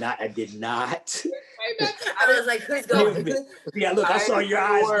 I did not. I was like, who's going? Yeah, look, I saw your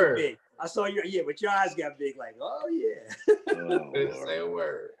eyes get big. I saw but your eyes got big, like, oh yeah. Didn't say a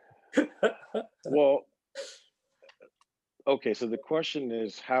word. Well, okay, so the question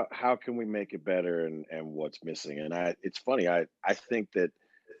is how can we make it better and what's missing? And it's funny, I think that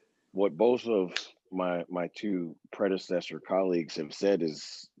what both of my two predecessor colleagues have said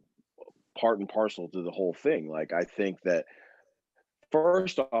is part and parcel to the whole thing. Like, I think that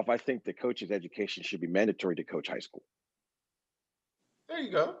first off, I think the coach's education should be mandatory to coach high school. There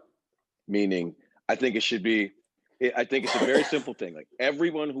you go. Meaning, I think it's a very simple thing. Like,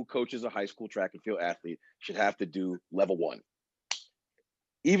 everyone who coaches a high school track and field athlete should have to do level 1.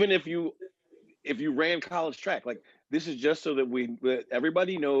 Even if you ran college track, like, this is just so that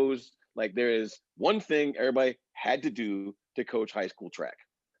everybody knows, like, there is one thing everybody had to do to coach high school track.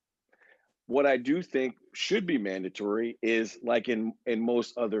 What I do think should be mandatory is, like in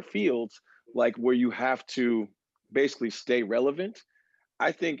most other fields, like where you have to basically stay relevant.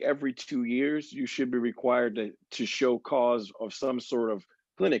 I think every 2 years you should be required to show cause of some sort of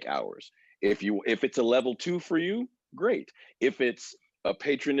clinic hours. If it's a level 2 for you, great. If it's a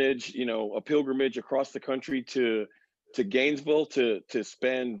patronage, a pilgrimage across the country to Gainesville to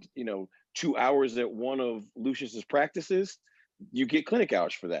spend 2 hours at one of Lucius's practices, you get clinic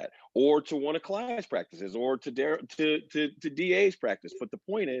hours for that, or to one of Clyde's practices, or to DA's practice. But the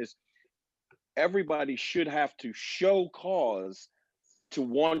point is, everybody should have to show cause to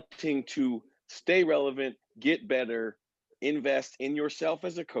wanting to stay relevant, get better, invest in yourself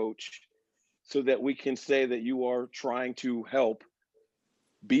as a coach, so that we can say that you are trying to help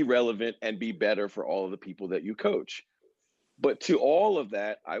be relevant and be better for all of the people that you coach. But to all of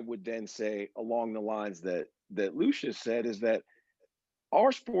that, I would then say, along the lines that Lucius said, is that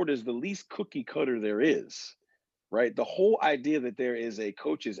our sport is the least cookie cutter there is, right? The whole idea that there is a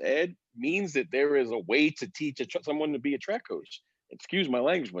coach's ed means that there is a way to teach someone to be a track coach. Excuse my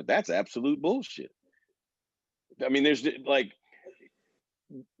language, but that's absolute bullshit. I mean,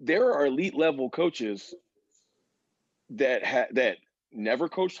 there are elite level coaches that never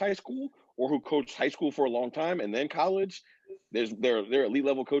coached high school, or who coached high school for a long time and then college. There are elite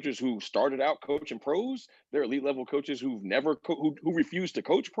level coaches who started out coaching pros. There are elite level coaches who've never who refused to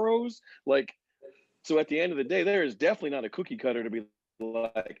coach pros. Like, so at the end of the day, there is definitely not a cookie cutter to be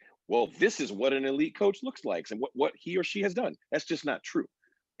like, well, this is what an elite coach looks like and what he or she has done. That's just not true.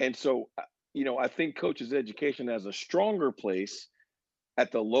 And so, I think coaches education has a stronger place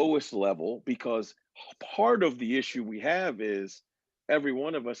at the lowest level, because part of the issue we have is every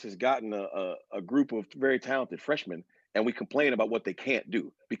one of us has gotten a group of very talented freshmen, and we complain about what they can't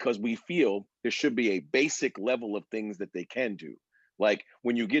do because we feel there should be a basic level of things that they can do. Like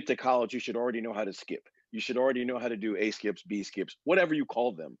when you get to college, you should already know how to skip. You should already know how to do A skips, B skips, whatever you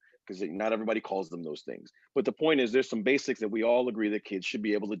call them, because not everybody calls them those things. But the point is, there's some basics that we all agree that kids should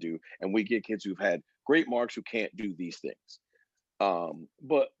be able to do, and we get kids who've had great marks who can't do these things.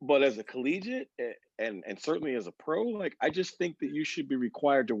 But as a collegiate and certainly as a pro, like I just think that you should be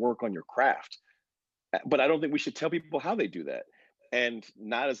required to work on your craft. But I don't think we should tell people how they do that. And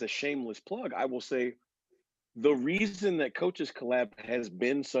not as a shameless plug, I will say the reason that Coaches Collab has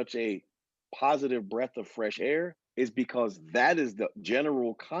been such a positive breath of fresh air is because that is the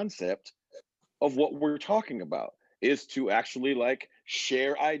general concept of what we're talking about, is to actually like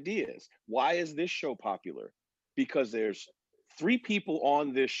share ideas. Why is this show popular? Because there's 3 people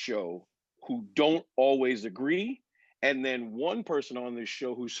on this show who don't always agree, and then one person on this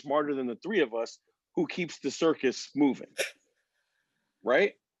show who's smarter than the 3 of us who keeps the circus moving,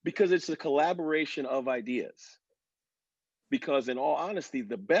 right? Because it's a collaboration of ideas. Because in all honesty,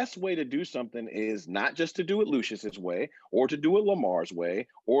 the best way to do something is not just to do it Lucius's way, or to do it Lamar's way,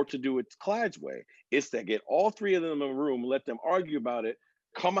 or to do it Clyde's way. It's to get all 3 of them in a room, let them argue about it,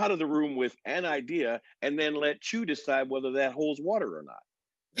 come out of the room with an idea, and then let you decide whether that holds water or not.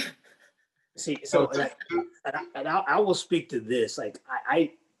 See, so I will speak to this. Like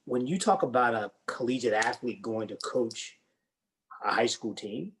I when you talk about a collegiate athlete going to coach a high school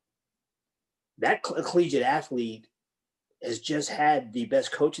team, that collegiate athlete has just had the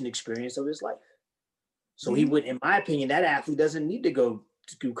best coaching experience of his life. So he would, in my opinion, that athlete doesn't need to go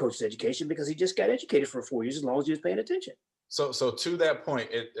to do coach's education because he just got educated for 4 years as long as he was paying attention. So to that point,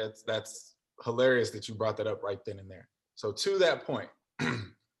 that's hilarious that you brought that up right then and there. So to that point,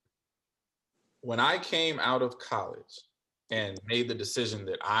 when I came out of college and made the decision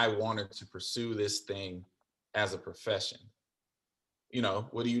that I wanted to pursue this thing as a profession, you know,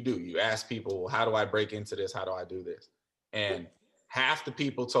 what do? You ask people, well, how do I break into this? How do I do this? And half the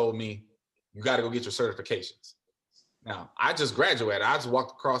people told me, you got to go get your certifications. Now, I just graduated. I just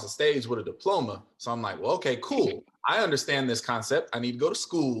walked across the stage with a diploma. So I'm like, well, okay, cool. I understand this concept. I need to go to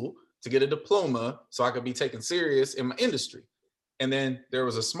school to get a diploma so I could be taken serious in my industry. And then there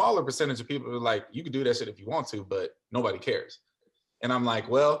was a smaller percentage of people who were like, you can do that shit if you want to, but nobody cares. And I'm like,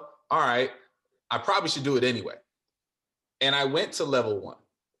 well, all right, I probably should do it anyway. And I went to level 1.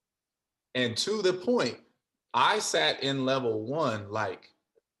 And to the point, I sat in level 1 like,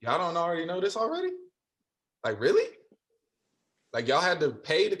 y'all don't already know this already? Like, really? Like, y'all had to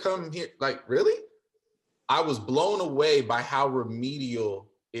pay to come here? Like, really? I was blown away by how remedial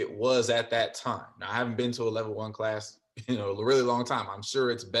it was at that time. Now, I haven't been to a level 1 class, a really long time. I'm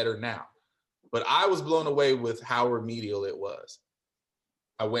sure it's better now. But I was blown away with how remedial it was.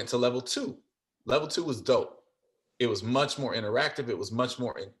 I went to level 2. Level 2 was dope. It was much more interactive. It was much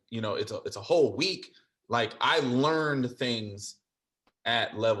more, it's a whole week. Like, I learned things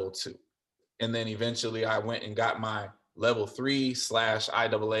at level 2. And then eventually I went and got my level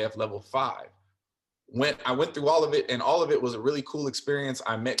 3/IAAF level 5. I went through all of it, and all of it was a really cool experience.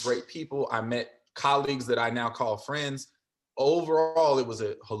 I met great people. I met colleagues that I now call friends. Overall, it was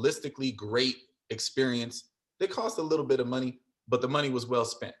a holistically great experience. It cost a little bit of money, but the money was well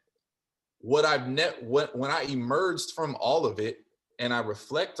spent. When I emerged from all of it and I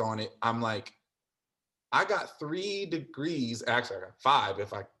reflect on it, I'm like, I got 3 degrees. Actually, I got 5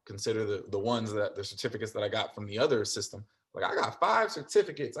 if I consider the certificates that I got from the other system. Like, I got 5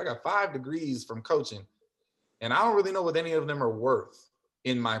 certificates. I got 5 degrees from coaching. And I don't really know what any of them are worth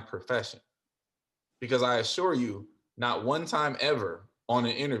in my profession. Because I assure you, not one time ever on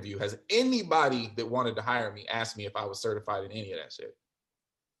an interview has anybody that wanted to hire me asked me if I was certified in any of that shit.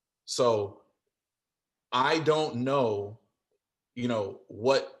 So I don't know,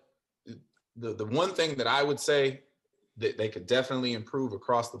 what the one thing that I would say that they could definitely improve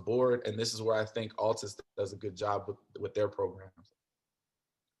across the board, and this is where I think Altus does a good job with their programs.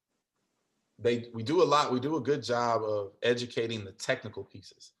 We do a good job of educating the technical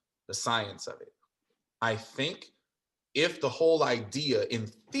pieces, the science of it. I think if the whole idea in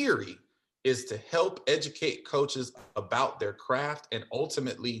theory is to help educate coaches about their craft and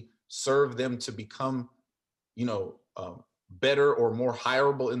ultimately serve them to become, better or more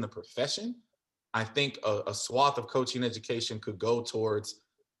hireable in the profession, I think a swath of coaching education could go towards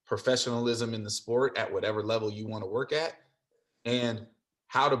professionalism in the sport at whatever level you want to work at, and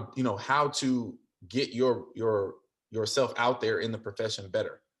how to get yourself out there in the profession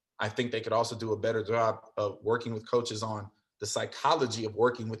better. I think they could also do a better job of working with coaches on the psychology of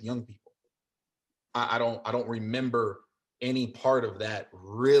working with young people. I don't remember any part of that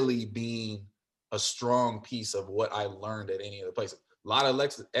really being a strong piece of what I learned at any other place. A lot of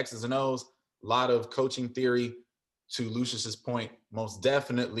X's and O's, a lot of coaching theory. To Lucius's point, most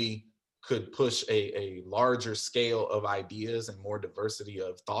definitely could push a larger scale of ideas and more diversity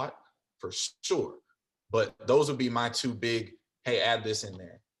of thought for sure. But those would be my two big, hey, add this in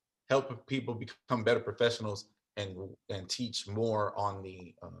there. Help people become better professionals and teach more on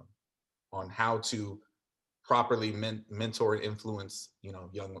the on how to properly mentor and influence, you know,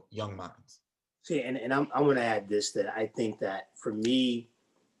 young minds. See, and I'm going to add this, that I think that for me,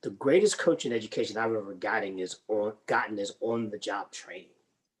 the greatest coaching education I've ever gotten is on the job training.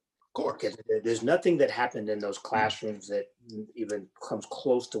 Of course. Because there's nothing that happened in those classrooms that even comes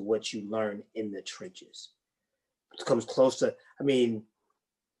close to what you learn in the trenches. It comes close to, I mean,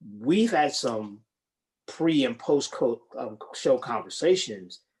 we've had some pre and post show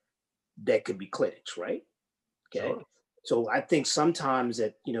conversations that could be clinics, right? Okay. Sure. So I think sometimes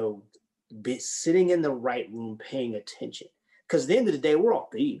that, you know, sitting in the right room, paying attention, because at the end of the day, we're all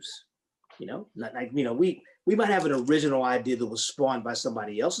thieves, you know, not like, you know, we might have an original idea that was spawned by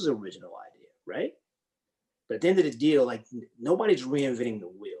somebody else's original idea, right? But at the end of the deal, like, nobody's reinventing the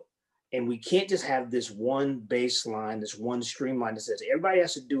wheel. And we can't just have this one baseline, this one streamline that says everybody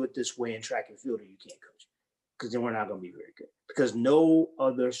has to do it this way in track and field or you can't coach, because then we're not going to be very good, because no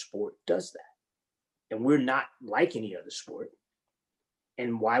other sport does that. And we're not like any other sport.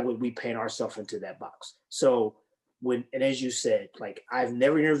 And why would we paint ourselves into that box? So and as you said, like, I've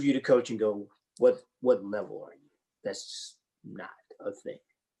never interviewed a coach and go, what level are you? That's not a thing.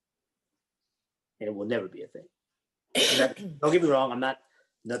 And it will never be a thing. Don't get me wrong. I'm not,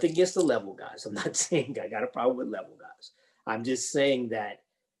 nothing against the level guys. I'm not saying I got a problem with level guys. I'm just saying that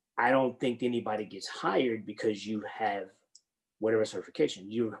I don't think anybody gets hired because you have whatever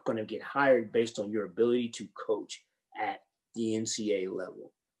certification. You're going to get hired based on your ability to coach at the NCAA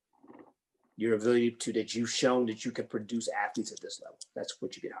level. Your ability to, that you've shown that you can produce athletes at this level. That's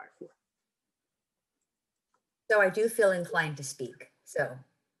what you get hired for. So I do feel inclined to speak. So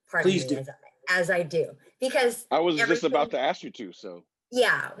pardon Please me do. as I do, because I was just about to ask you to, so.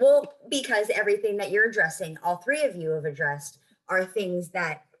 Yeah, well, because everything that you're addressing, all three of you have addressed, are things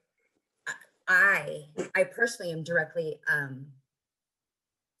that I personally am directly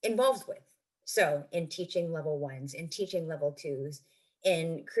involved with. So in teaching level ones, in teaching level twos,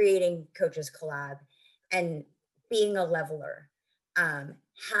 in creating Coaches Collab, and being a leveler,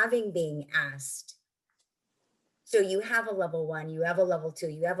 having being asked. So you have a level one, you have a level two,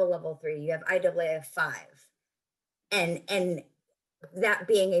 you have a level three, you have IAAF 5, and that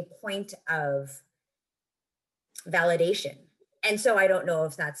being a point of validation. And so I don't know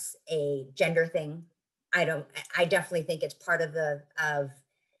if that's a gender thing. I definitely think it's part of the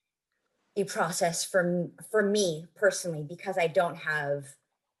process for me personally, because I don't have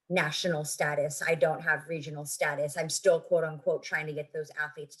national status. I don't have regional status. I'm still, quote unquote, trying to get those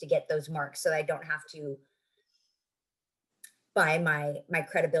athletes to get those marks so I don't have to buy my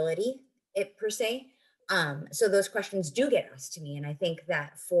credibility per se. So those questions do get asked to me. And I think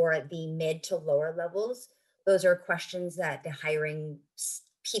that for the mid to lower levels, those are questions that the hiring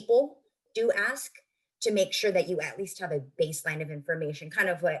people do ask to make sure that you at least have a baseline of information, kind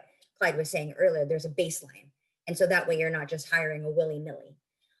of what Clyde was saying earlier, there's a baseline. And so that way you're not just hiring a willy-nilly.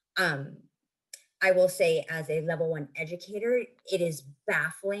 I will say, as a level one educator, it is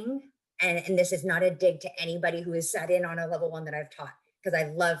baffling. And this is not a dig to anybody who has sat in on a level one that I've taught, because I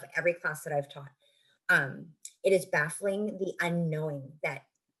love every class that I've taught. It is baffling the unknowing that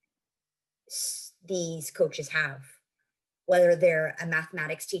these coaches have, whether they're a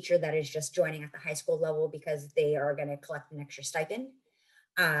mathematics teacher that is just joining at the high school level because they are going to collect an extra stipend.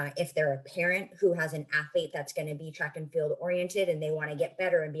 If they're a parent who has an athlete that's going to be track and field oriented and they want to get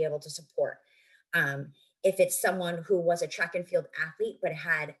better and be able to support. If it's someone who was a track and field athlete but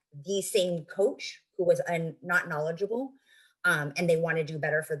had the same coach who was not knowledgeable, and they want to do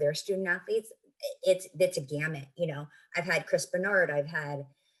better for their student athletes, it's a gamut. You know, I've had Chris Bernard, I've had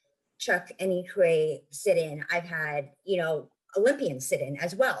Chuck Anitwe sit in, I've had, you know, Olympians sit in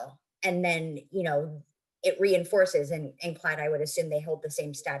as well. And then, you know, it reinforces, and Clyde, I would assume they hold the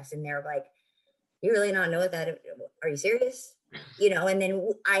same status, and they're like, you really not know that? Are you serious? You know, and then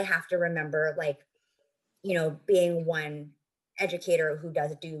I have to remember, like, you know, being one educator who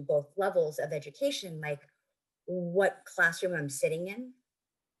does do both levels of education, like what classroom I'm sitting in,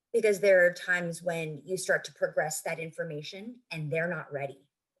 because there are times when you start to progress that information and they're not ready.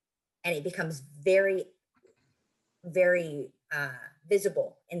 And it becomes very, very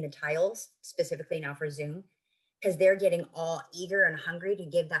visible in the tiles, specifically now for Zoom, because they're getting all eager and hungry to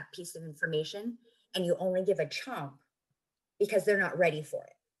give that piece of information. and you only give a chunk because they're not ready for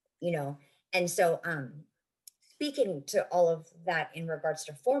it, you know? And so, speaking to all of that in regards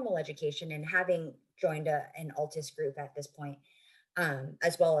to formal education and having joined an Altus group at this point,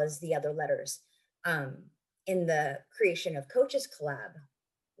 as well as the other letters, in the creation of Coaches Collab,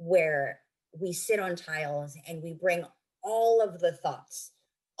 where we sit on tiles and we bring all of the thoughts,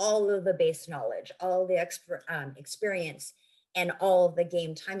 all of the base knowledge, all the experience, and all of the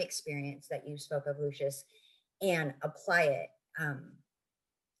game time experience that you spoke of, Lucius, and apply it,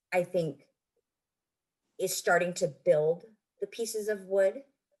 I think is starting to build the pieces of wood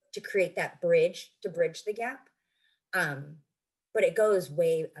to create that bridge, to bridge the gap. But it goes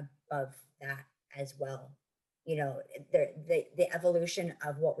way above that as well. You know, the evolution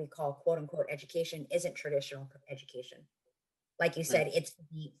of what we call quote unquote education isn't traditional education. Like you said, it's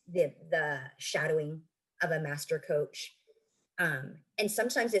the shadowing of a master coach. And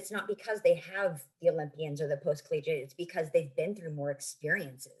sometimes it's not because they have the Olympians or the post-collegiate, it's because they've been through more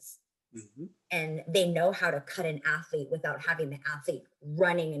experiences. Mm-hmm. And they know how to cut an athlete without having the athlete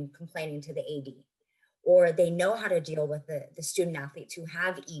running and complaining to the AD. Or they know how to deal with the student athletes who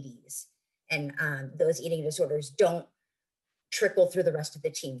have EDs, and those eating disorders don't trickle through the rest of the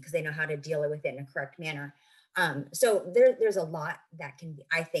team because they know how to deal with it in a correct manner. So there's a lot that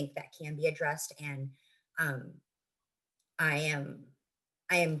I think that can be addressed. And I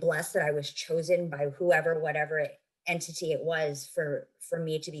am blessed that I was chosen by whatever entity it was for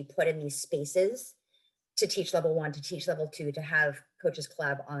me to be put in these spaces to teach level 1, to teach level 2, to have Coaches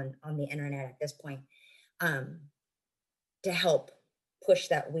Collab on the internet at this point, to help push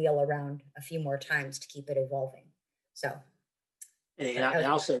that wheel around a few more times to keep it evolving. So, and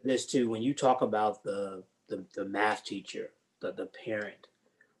I'll say this too: when you talk about the math teacher, the parent,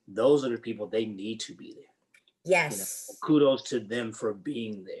 those are the people, they need to be there. Yes. You know, kudos to them for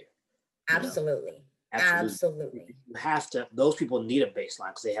being there. Absolutely. Absolutely. You have to, those people need a baseline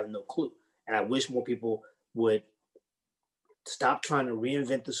because they have no clue. And I wish more people would stop trying to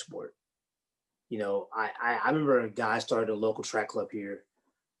reinvent the sport. You know, I remember a guy started a local track club here,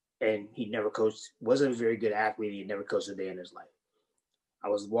 and he never coached, wasn't a very good athlete. He never coached a day in his life. I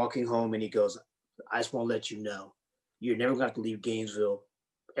was walking home and he goes, I just want to let you know, you're never going to have to leave Gainesville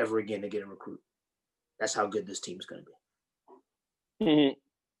ever again to get a recruit. That's how good this team is going to be. Mm-hmm.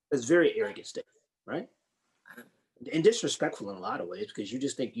 It's very arrogant statement, right? And disrespectful in a lot of ways, because you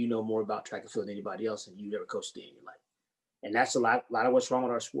just think you know more about track and field than anybody else, and you never coached a day in your life. And that's a lot of what's wrong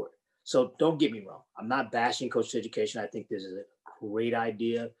with our sport. So don't get me wrong. I'm not bashing coach education. I think this is a great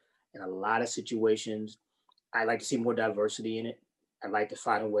idea in a lot of situations. I'd like to see more diversity in it. I'd like to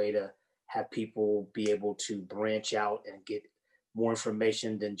find a way to have people be able to branch out and get more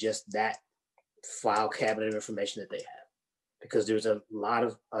information than just that file cabinet of information that they have, because there's a lot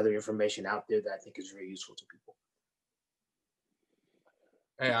of other information out there that I think is very useful to people.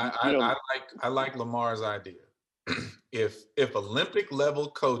 Hey, I like Lamar's idea. If Olympic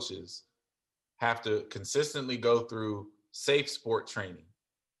level coaches have to consistently go through safe sport training,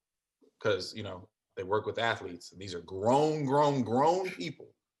 because you know they work with athletes, and these are grown people.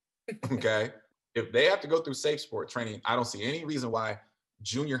 Okay, if they have to go through safe sport training, I don't see any reason why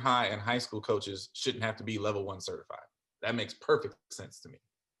junior high and high school coaches shouldn't have to be level 1 certified. That makes perfect sense to me.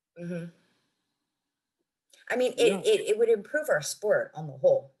 Mm-hmm. I mean, it would improve our sport on the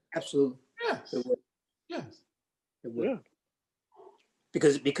whole. Absolutely. Yes. It would. Yes. It would. Yeah.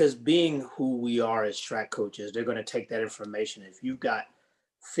 Because being who we are as track coaches, they're going to take that information. If you've got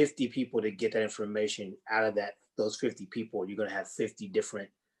 50 people to get that information out of those 50 people, you're going to have 50 different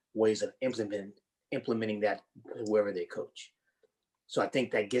ways of implementing that wherever they coach. So I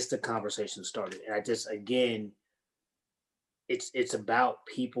think that gets the conversation started. And I just, again, it's about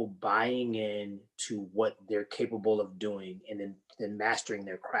people buying in to what they're capable of doing, and then mastering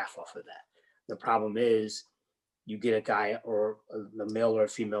their craft off of that. The problem is, you get a guy or a male or a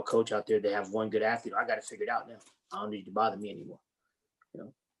female coach out there, they have one good athlete. I got to figure it out now. I don't need to bother me anymore. You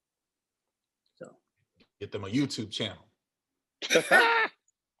know. So get them a YouTube channel.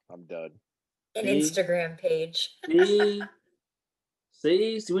 I'm done. An Instagram page. See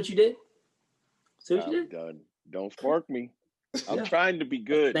what you did? See what you did? Done. Don't spark me. I'm trying to be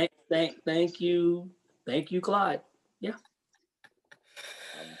good. Thank you, Clyde. Yeah.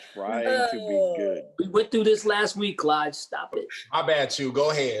 I'm trying to be good. We went through this last week, Clyde. Stop it. My bad, Chew.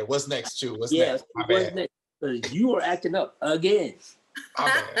 Go ahead. What's next, Chew? What's next? My bad. Next? Because you are acting up again.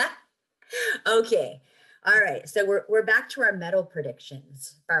 My bad. Okay. All right. So we're back to our medal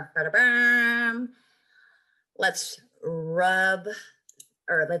predictions. Let's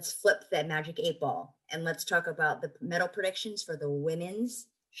let's flip that magic 8 ball, and let's talk about the medal predictions for the women's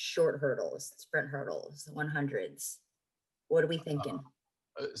short hurdles, sprint hurdles, 100s? What are we thinking?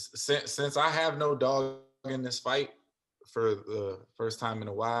 Since I have no dog in this fight for the first time in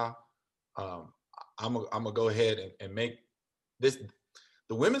a while, I'm gonna go ahead and make this.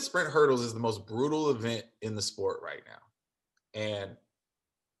 The women's sprint hurdles is the most brutal event in the sport right now, and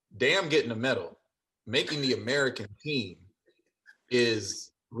damn, getting a medal, making the American team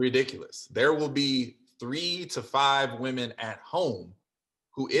is ridiculous. There will be 3 to 5 women at home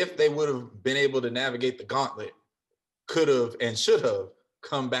who, if they would have been able to navigate the gauntlet, could have and should have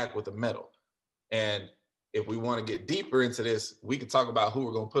come back with a medal. And if we want to get deeper into this, we could talk about who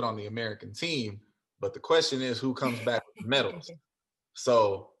we're going to put on the American team. But the question is, who comes back with medals?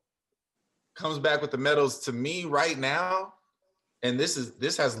 So comes back with the medals to me right now. And this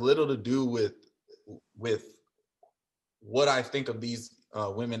has little to do with what I think of these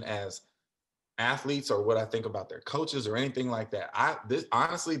women as athletes or what I think about their coaches or anything like that.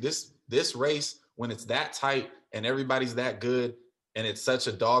 Honestly, this race, when it's that tight and everybody's that good and it's such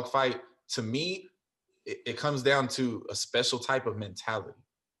a dogfight, to me, it comes down to a special type of mentality.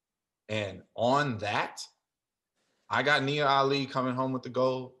 And on that, I got Nia Ali coming home with the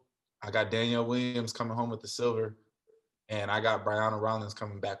gold. I got Danielle Williams coming home with the silver. And I got Brianna Rollins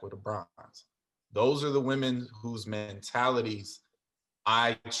coming back with a bronze. Those are the women whose mentalities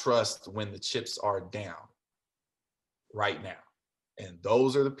I trust when the chips are down right now. And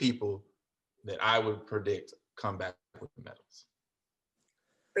those are the people that I would predict come back with medals.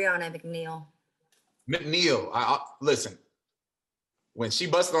 Brianna McNeil. Listen, when she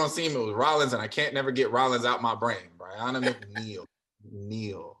busted on the scene, it was Rollins, and I can't never get Rollins out my brain. Brianna McNeil.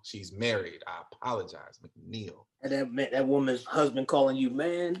 She's married. I apologize, McNeil. And that woman's husband calling you,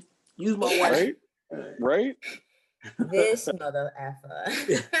 man, use my wife. Right? This mother effer.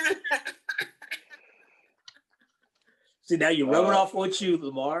 See, now you're rubbing off on you,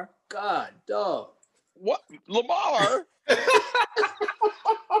 Lamar. God, dog. What? Lamar?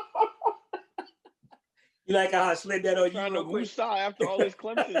 You like how I slid that on you? Trying to woosah after all this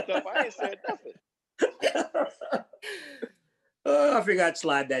Clemson stuff. I ain't said nothing. I figured I'd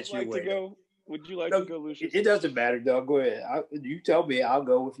slide that Would your way. Would you like to go, Lucius? It doesn't matter, dog. Go ahead. You tell me. I'll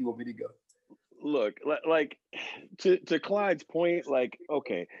go if you want me to go. Look, like to Clyde's point, like,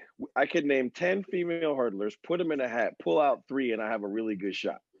 okay, I could name 10 female hurdlers, put them in a hat, pull out 3, and I have a really good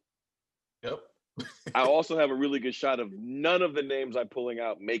shot. Yep. I also have a really good shot of none of the names I'm pulling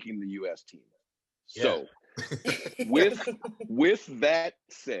out making the U.S. team. So, with that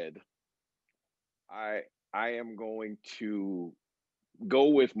said, I am going to go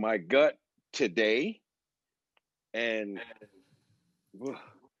with my gut today, and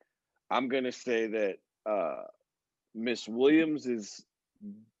I'm going to say that Miss Williams is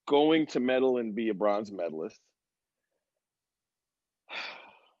going to medal and be a bronze medalist.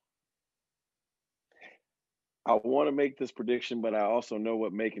 I want to make this prediction, but I also know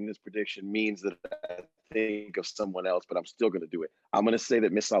what making this prediction means that I think of someone else, but I'm still going to do it. I'm going to say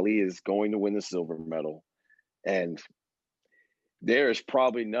that Miss Ali is going to win the silver medal. And there is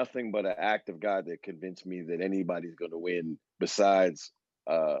probably nothing but an act of God that convinced me that anybody's going to win besides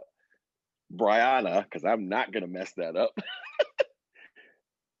Brianna, because I'm not going to mess that up,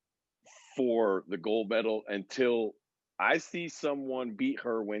 for the gold medal until I see someone beat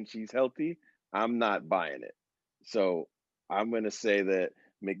her when she's healthy. I'm not buying it. So I'm going to say that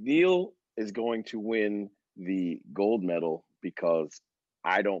McNeil is going to win the gold medal because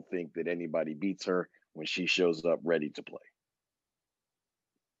I don't think that anybody beats her when she shows up ready to play.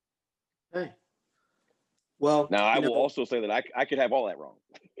 Hey. Well, now I will also say that I could have all that wrong.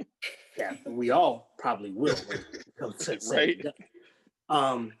 Yeah, we all probably will. Right.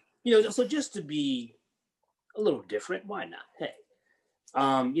 So just to be a little different, why not? Hey.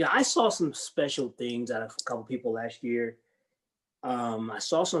 I saw some special things out of a couple people last year. I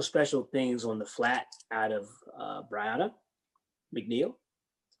saw some special things on the flat out of Brianna McNeil,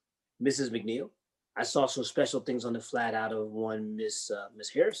 Mrs. McNeil. I saw some special things on the flat out of one Miss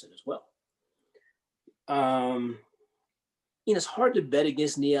Harrison as well. It's hard to bet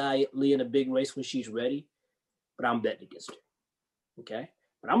against Nia Lee in a big race when she's ready, but I'm betting against her. Okay,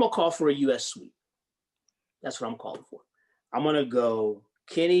 but I'm gonna call for a U.S. sweep. That's what I'm calling for. I'm going to go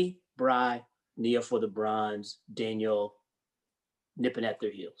Kenny, Bri, Nia for the bronze, Danielle nipping at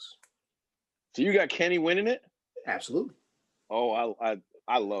their heels. So you got Kenny winning it? Absolutely. Oh,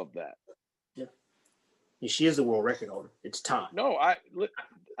 I love that. Yeah. And she is the world record holder. It's time. No, I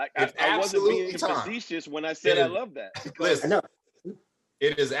wasn't being facetious when I said I love that. Listen, I know.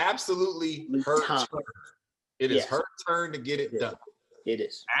 It is absolutely her turn. It is her turn to get it done. It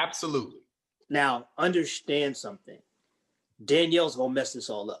is. Absolutely. Now, understand something. Danielle's gonna mess this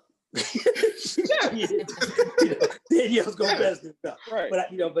all up. Yeah. Danielle's gonna mess this up. Right. But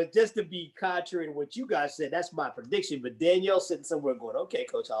but just to be contrary to what you guys said, that's my prediction. But Danielle's sitting somewhere going, okay,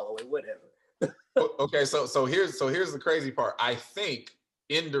 Coach Holloway, whatever. Okay, so here's the crazy part. I think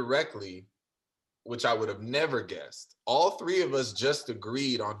indirectly, which I would have never guessed, all three of us just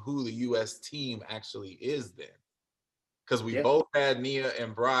agreed on who the U.S. team actually is then, because we both had Nia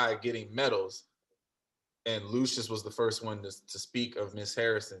and Bri getting medals, and Lucius was the first one to speak of Miss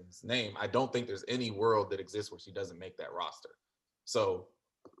Harrison's name. I don't think there's any world that exists where she doesn't make that roster. So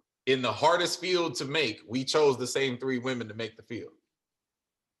in the hardest field to make, we chose the same three women to make the field.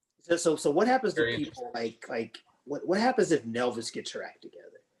 So what happens to Very people what happens if Nelvis gets her act together?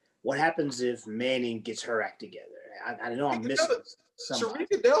 What happens if Manning gets her act together? I know I'm missing somebody.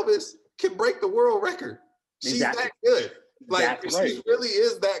 Sharika Delvis can break the world record. She's that good. Like, she really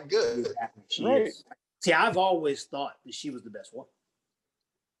is that good. Exactly. She is. See, I've always thought that she was the best one.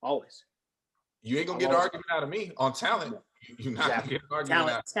 Always. You ain't gonna get an argument out of me on talent. You're not gonna get an argument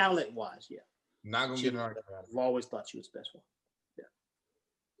out. Talent-wise, yeah. Not gonna get an argument out of I've always thought she was the best one.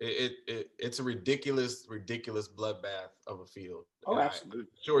 It's a ridiculous bloodbath of a field. Oh, absolutely.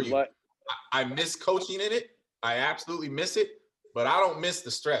 Sure, you. I miss coaching in it. I absolutely miss it, but I don't miss the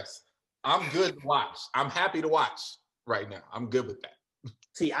stress. I'm good to watch. I'm happy to watch right now. I'm good with that.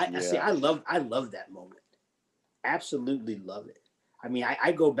 See, I love that moment. Absolutely love it. I mean,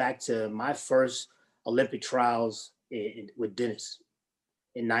 I go back to my first Olympic trials with Dennis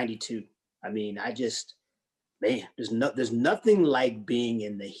in '92. I mean, man, there's nothing like being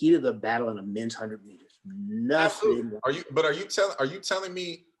in the heat of the battle in a men's 100 meters. Nothing. Absolutely. Are you telling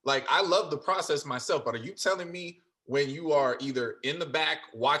me, like, I love the process myself, but are you telling me when you are either in the back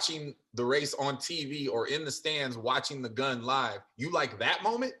watching the race on TV or in the stands watching the gun live, you like that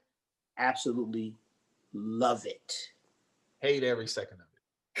moment? Absolutely love it. Hate every second of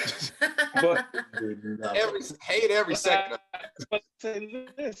it. But hate every second of it. But say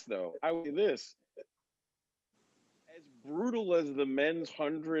this though, I would say this. As brutal as the men's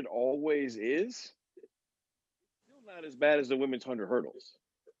 100 always is, it's still not as bad as the women's 100 hurdles.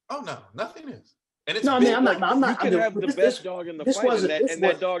 Oh no, nothing is. And it's no, I mean, I'm not. You can have the best dog in the fight, and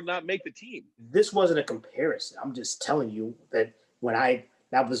that dog not make the team. This wasn't a comparison. I'm just telling you that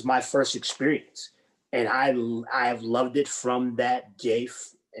that was my first experience, and I have loved it from that day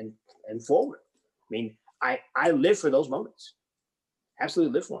and forward. I mean, I live for those moments.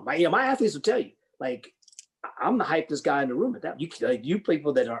 Absolutely live for them. My athletes will tell you, like, I'm the hypest guy in the room at that. You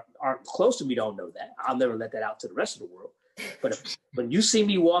people that aren't close to me don't know that. I'll never let that out to the rest of the world. But when you see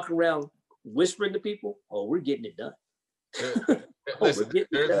me walk around whispering to people, oh, we're getting it done. Listen,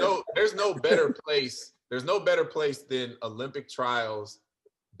 there's no better place. There's no better place than Olympic trials,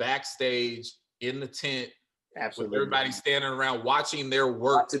 backstage in the tent. Absolutely. With everybody standing around watching their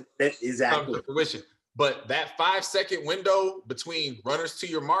work come to fruition. But that 5-second window between runners to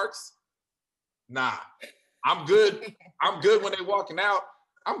your marks, nah. I'm good. I'm good when they're walking out.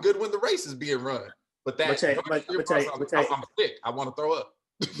 I'm good when the race is being run. But I'm sick. I want to throw up.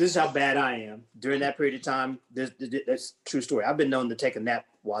 This is how bad I am. During that period of time, that's a true story. I've been known to take a nap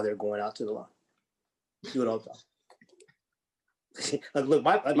while they're going out to the line. Do it all the time. Look,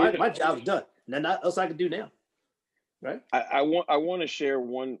 my job's done. Nothing else I can do now. Right? I want to share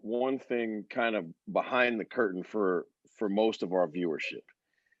one thing kind of behind the curtain for most of our viewership.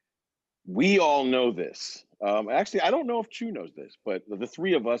 We all know this. Actually, I don't know if Chu knows this, but the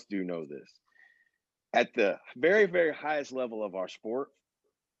three of us do know this. At the very, very highest level of our sport,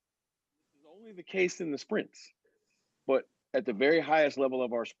 this is only the case in the sprints, but at the very highest level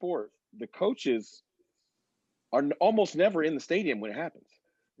of our sport, the coaches are almost never in the stadium when it happens.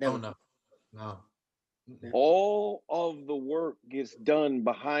 No. All of the work gets done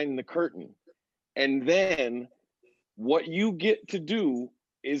behind the curtain. And then what you get to do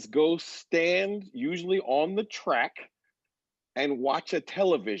is go stand usually on the track and watch a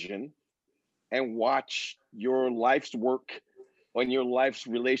television and watch your life's work and your life's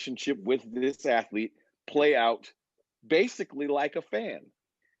relationship with this athlete play out basically like a fan.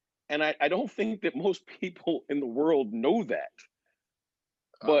 And I don't think that most people in the world know that.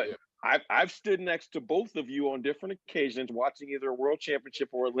 But I've stood next to both of you on different occasions watching either a world championship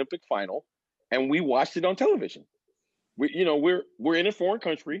or Olympic final, and we watched it on television. We're in a foreign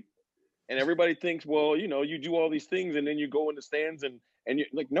country, and everybody thinks, well, you do all these things and then you go in the stands and you're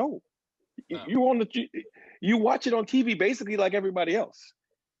like, no. You watch it on TV basically like everybody else.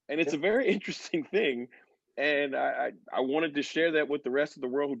 And it's a very interesting thing. And I wanted to share that with the rest of the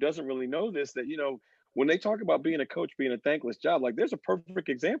world who doesn't really know this, that, when they talk about being a coach, being a thankless job, like there's a perfect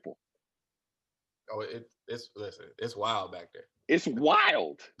example. Oh, it's wild back there. It's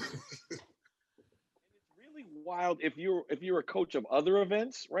wild. It's really wild if you're a coach of other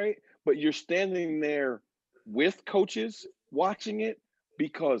events, right? But you're standing there with coaches watching it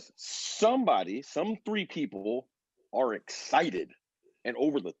because some 3 people are excited and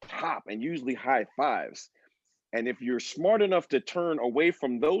over the top and usually high fives. And if you're smart enough to turn away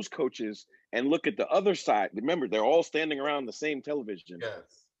from those coaches and look at the other side, remember they're all standing around the same television.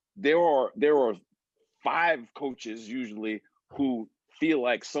 Yes. There are 5 coaches usually who feel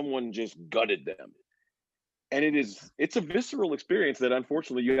like someone just gutted them. And it's a visceral experience that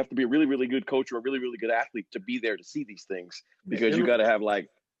unfortunately you have to be a really, really good coach or a really, really good athlete to be there to see these things, because you got to have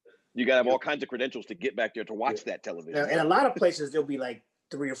all kinds of credentials to get back there to watch that television. And a lot of places there'll be like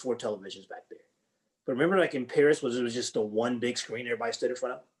 3 or 4 televisions back there. But remember, like in Paris, it was just the one big screen everybody stood in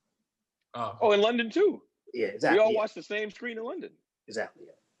front of. Oh, in London too. Yeah, exactly. We all watched the same screen in London. Exactly.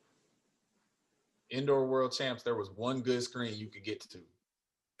 Yeah. Indoor world champs, there was one good screen you could get to.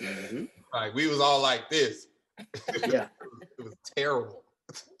 Mm-hmm. Like we was all like this. Yeah. It was terrible.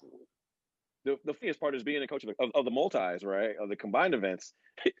 The funniest part is being a coach of the multis, right? Of the combined events.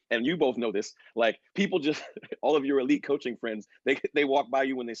 And you both know this. Like people just, all of your elite coaching friends, they walk by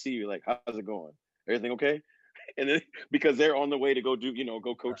you when they see you, like, how's it going? Everything okay? And then because they're on the way to go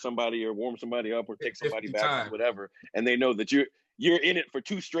go coach somebody or warm somebody up or take somebody back or whatever. And they know that you're in it for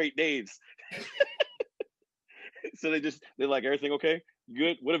 2 straight days. So they're like, everything okay?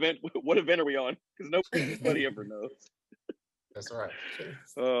 Good. What event are we on? Because nobody ever knows. That's right.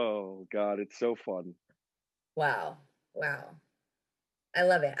 Oh God, it's so fun. Wow. I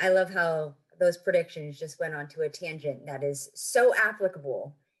love it. I love how those predictions just went onto a tangent that is so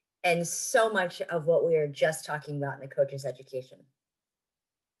applicable and so much of what we were just talking about in the coach's education.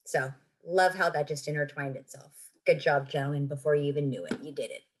 So love how that just intertwined itself. Good job, gentlemen. Before you even knew it, you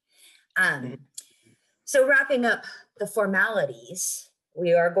did it. So wrapping up the formalities,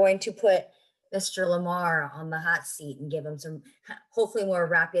 we are going to put Mr. Lamar on the hot seat and give him some, hopefully more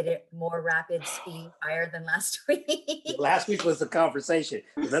rapid speed fire than last week. Last week was the conversation.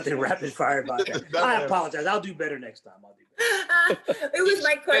 There's nothing rapid fire about that. I apologize. I'll do better next time. I'll do better. It was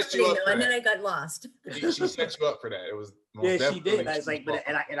my questioning though, and then I got lost. She set you up for that. It was she did. I was like,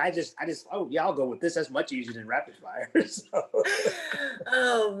 I just, oh yeah, I'll go with this. That's much easier than rapid fire. So.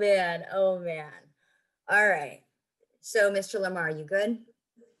 Oh man. All right. So, Mr. Lamar, you good?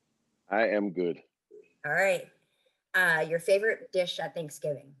 I am good. All right. Your favorite dish at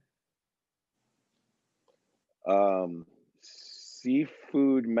Thanksgiving?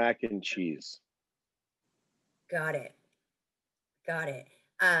 Seafood mac and cheese. Got it.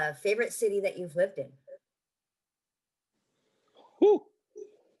 Favorite city that you've lived in? Whew.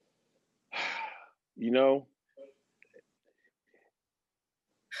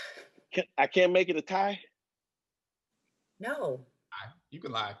 I can't make it a tie. No. You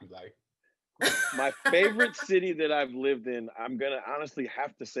can lie if you like. My favorite city that I've lived in, I'm going to honestly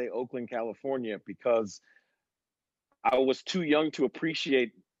have to say Oakland, California, because I was too young to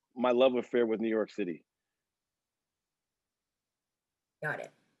appreciate my love affair with New York City. Got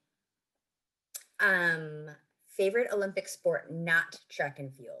it. Favorite Olympic sport, not track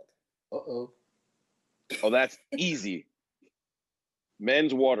and field? Uh-oh. Oh, that's easy.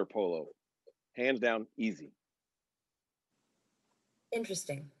 Men's water polo. Hands down, easy.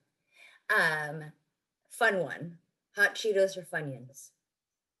 Interesting. Fun one. Hot Cheetos or Funyuns?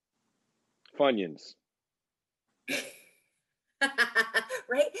 Funyuns.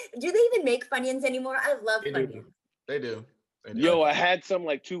 Right? Do they even make Funyuns anymore? I love Funyuns. They do. Yo, I had some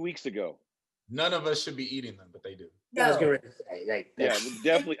like 2 weeks ago. None of us should be eating them, but they do. No. I was going to say, yeah,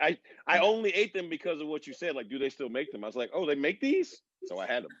 definitely. I only ate them because of what you said. Like, do they still make them? I was like, oh, they make these? So I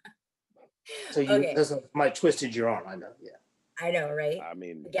had them. So this might twisted your arm. I know. Yeah. I know, right? I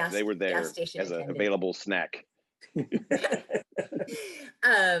mean, they were there as an available snack.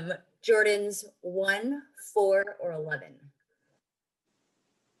 Jordan's 1, 4, or 11?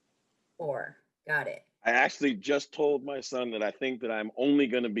 4. Got it. I actually just told my son that I think that I'm only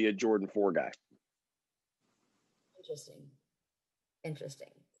going to be a Jordan 4 guy. Interesting.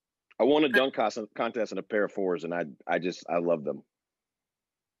 I won a dunk contest in a pair of 4s, and I love them.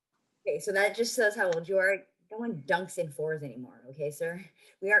 Okay, so that just says how old you are. No one dunks in 4s anymore, okay, sir?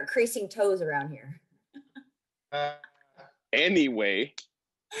 We aren't creasing toes around here. Anyway.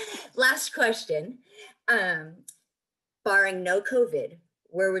 Last question. Barring no COVID,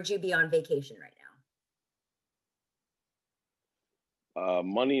 where would you be on vacation right now?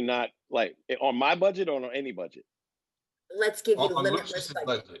 Money not like on my budget or on any budget? Let's give you limitless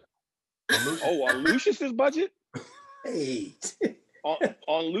budget. On Lucius's budget? Hey.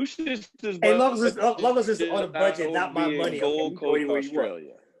 on Lucius's budget, Hey, long as it's on a budget, I not would my be in money. Gold Okay, you Coast, go anywhere you want.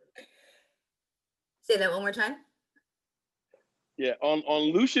 Australia. Say that one more time. Yeah,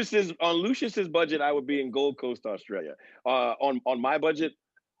 on Lucius's budget, I would be in Gold Coast, Australia. On my budget,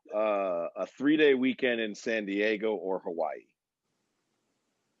 a 3-day weekend in San Diego or Hawaii.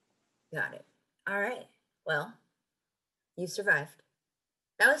 Got it. All right. Well, you survived.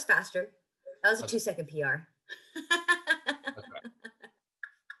 That was faster. That was a 2-second PR.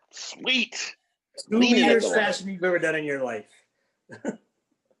 Sweet. 2 meters faster than you've ever done in your life.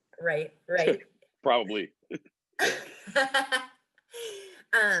 Right. Probably.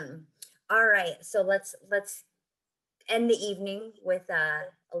 All right. So let's end the evening with a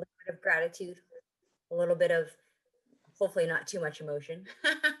little bit of gratitude, a little bit of hopefully not too much emotion.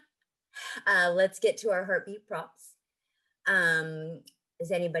 Let's get to our heartbeat props.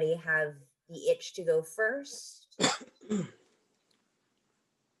 Does anybody have the itch to go first?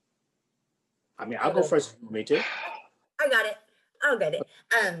 I mean, I'll go first if you want me to. I got it. I'll get it.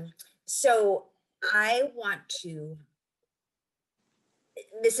 So I want to,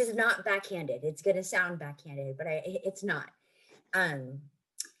 this is not backhanded. It's going to sound backhanded, but it's not.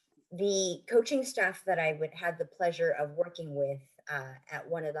 The coaching staff that I had the pleasure of working with at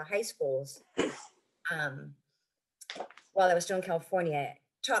one of the high schools while I was still in California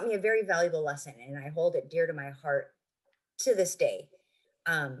taught me a very valuable lesson, and I hold it dear to my heart to this day.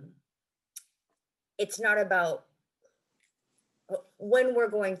 It's not about when we're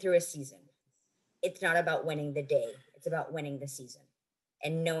going through a season. It's not about winning the day. It's about winning the season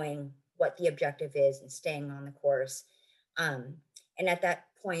and knowing what the objective is and staying on the course. And at that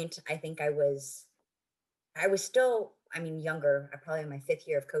point, I think I was still, younger. I probably in my 5th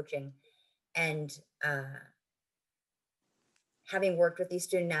year of coaching, and having worked with these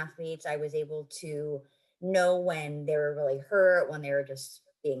student athletes, I was able to know when they were really hurt, when they were just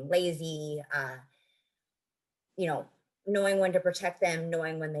being lazy, knowing when to protect them,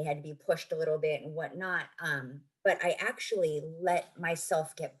 knowing when they had to be pushed a little bit and whatnot. But I actually let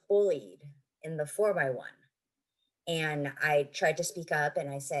myself get bullied in the 4x1. And I tried to speak up, and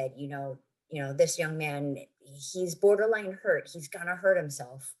I said, this young man, he's borderline hurt. He's gonna hurt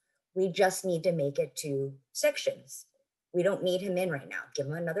himself. We just need to make it to sections. We don't need him in right now. Give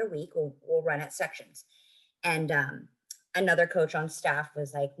him another week. We'll run at sections. And another coach on staff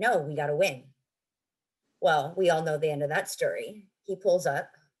was like, no, we got to win. Well, we all know the end of that story. He pulls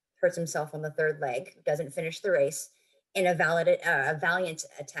up, hurts himself on the 3rd leg, doesn't finish the race. In a valiant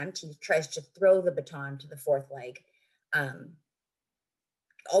attempt, he tries to throw the baton to the 4th leg,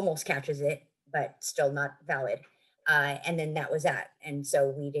 almost catches it, but still not valid. And then that was that. And so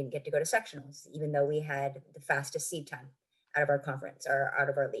we didn't get to go to sectionals, even though we had the fastest seed time out of our conference or out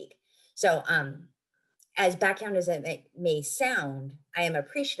of our league. So as backhanded as it may sound, I am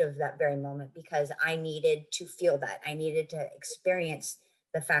appreciative of that very moment because I needed to feel that. I needed to experience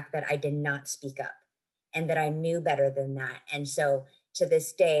the fact that I did not speak up and that I knew better than that. And so to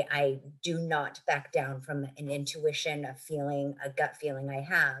this day, I do not back down from an intuition, a feeling, a gut feeling I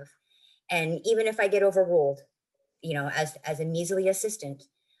have. And even if I get overruled, as a measly assistant,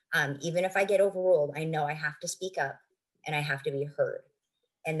 even if I get overruled, I know I have to speak up and I have to be heard.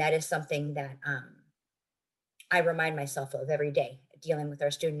 And that is something that I remind myself of every day, dealing with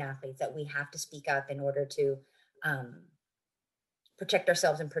our student athletes, that we have to speak up in order to protect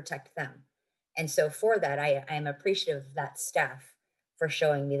ourselves and protect them. And so for that, I am appreciative of that staff for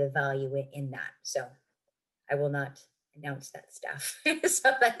showing me the value in that. So I will not announce that staff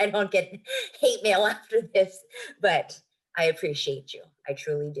so that I don't get hate mail after this, but I appreciate you. I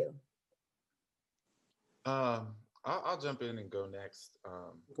truly do. I'll jump in and go next.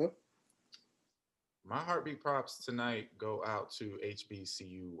 Okay. My heartbeat props tonight go out to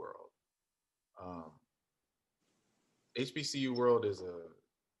HBCU World. HBCU World is a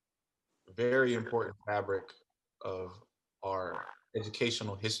very important fabric of our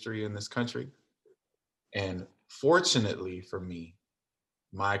educational history in this country. And fortunately for me,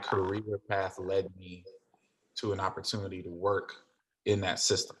 my career path led me to an opportunity to work in that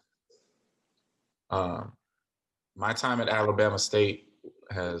system. My time at Alabama State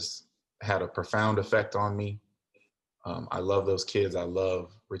has had a profound effect on me. I love those kids. I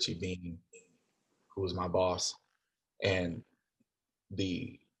love Richie Bean, who was my boss. And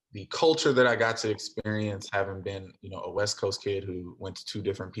the culture that I got to experience, having been, a West Coast kid who went to 2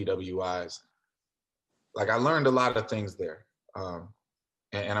 different PWIs, like I learned a lot of things there.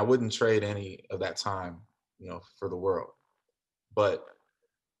 And I wouldn't trade any of that time, for the world. But,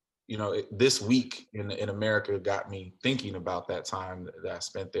 this week in America got me thinking about that time that I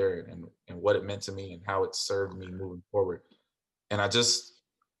spent there and what it meant to me and how it served me moving forward. And I just,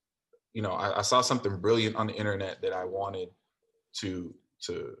 I saw something brilliant on the internet that I wanted to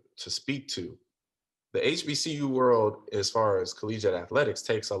speak to. The HBCU world, as far as collegiate athletics,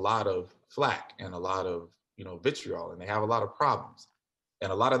 takes a lot of flack and a lot of, vitriol, and they have a lot of problems.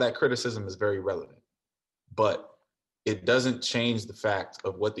 And a lot of that criticism is very relevant. But it doesn't change the fact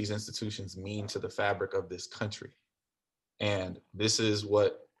of what these institutions mean to the fabric of this country. And this is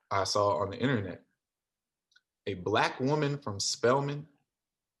what I saw on the internet. A Black woman from Spelman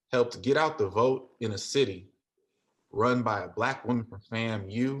helped get out the vote in a city run by a Black woman from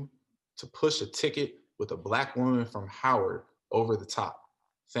FAMU to push a ticket with a Black woman from Howard over the top.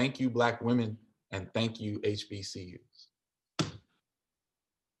 Thank you, Black women, and thank you, HBCUs.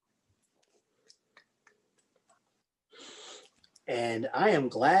 And I am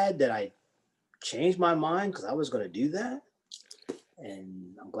glad that I changed my mind, because I was going to do that.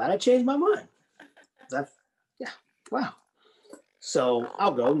 And I'm glad I changed my mind. Wow. So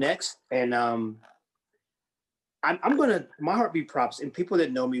I'll go next. And I'm going to, my heartbeat props, and people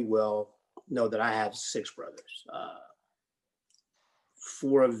that know me well know that I have 6 brothers.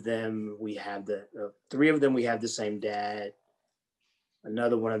 4 of them, we have 3 of them, we have the same dad.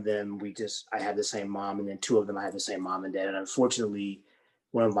 Another one of them, I have the same mom, and then 2 of them, I have the same mom and dad. And unfortunately,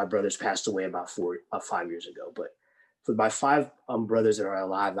 one of my brothers passed away about 5 years ago. But for my 5 brothers that are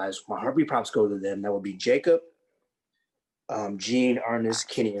alive, my heartbeat props go to them. That would be Jacob, Gene, Ernest,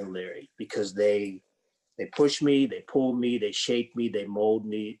 Kenny, and Larry, because they pushed me, they pulled me, they shaped me, they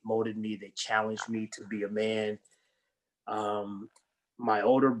molded me, they challenged me to be a man. My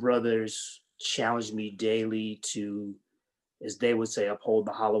older brothers challenged me daily to, as they would say, uphold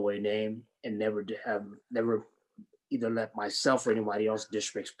the Holloway name and never either let myself or anybody else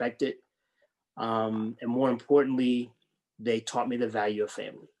disrespect it. And more importantly, they taught me the value of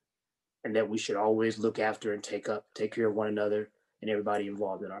family, and that we should always look after and take care of one another and everybody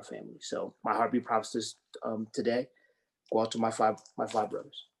involved in our family. So my heartbeat props this today go out to my five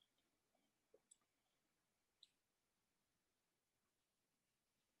brothers.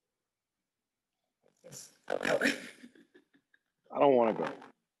 I don't want to go.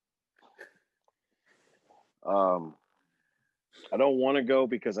 I don't want to go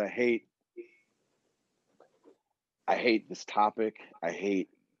because I hate this topic. I hate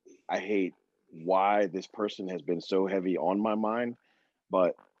why this person has been so heavy on my mind.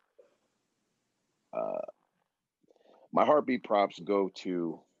 But my heartbeat props go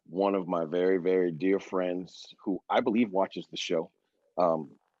to one of my very, very dear friends who I believe watches the show.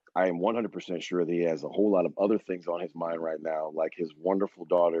 I am 100% sure that he has a whole lot of other things on his mind right now, like his wonderful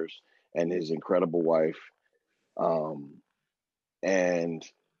daughters and his incredible wife. And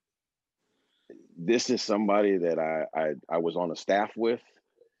this is somebody that I was on a staff with,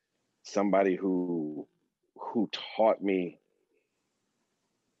 somebody who taught me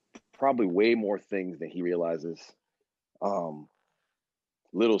probably way more things than he realizes.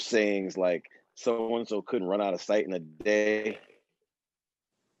 Little sayings like so-and-so couldn't run out of sight in a day.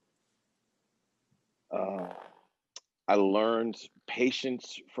 I learned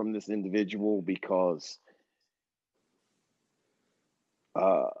patience from this individual because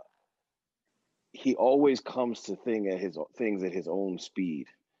he always comes to things at his own speed.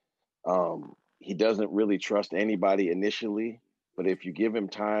 He doesn't really trust anybody initially, but if you give him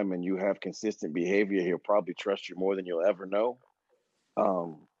time and you have consistent behavior, he'll probably trust you more than you'll ever know.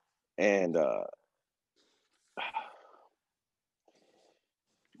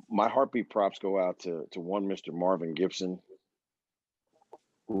 My heartbeat props go out to one Mr. Marvin Gibson,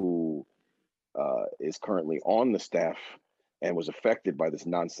 who is currently on the staff and was affected by this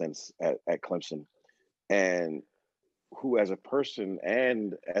nonsense at Clemson, and who as a person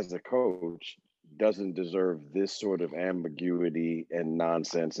and as a coach doesn't deserve this sort of ambiguity and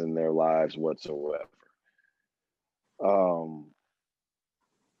nonsense in their lives whatsoever.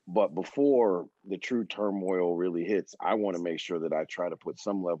 But before the true turmoil really hits, I want to make sure that I try to put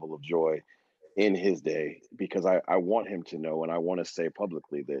some level of joy in his day, because I want him to know, and I want to say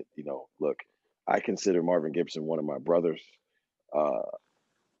publicly that, look, I consider Marvin Gibson one of my brothers,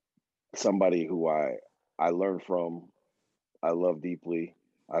 somebody who I learned from, I love deeply,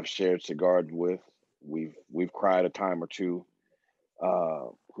 I've shared cigars with, we've cried a time or two,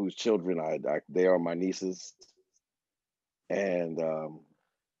 whose children they are my nieces, and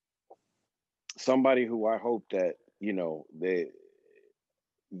somebody who I hope that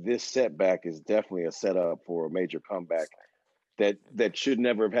this setback is definitely a setup for a major comeback that should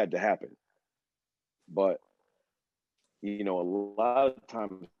never have had to happen. But a lot of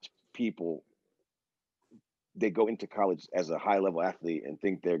times people, they go into college as a high level athlete and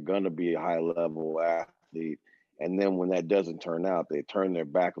think they're gonna be a high level athlete, And then when that doesn't turn out, they turn their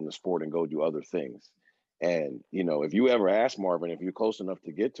back on the sport and go do other things. And, you know, if you ever ask Marvin, if you're close enough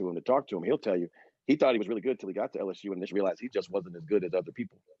to get to him, to talk to him, he'll tell you he thought he was really good till he got to LSU and just realized he just wasn't as good as other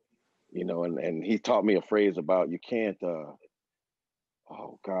people. You know, and he taught me a phrase about you can't, oh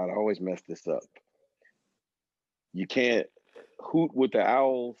God, I always mess this up. You can't hoot with the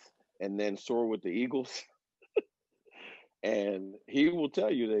Owls and then soar with the Eagles. And he will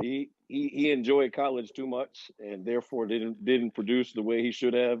tell you that he enjoyed college too much and therefore didn't produce the way he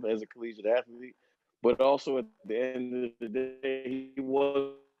should have as a collegiate athlete. But also at the end of the day, he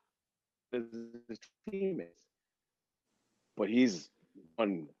was his teammates. But he's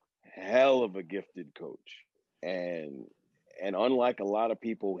one hell of a gifted coach. And unlike a lot of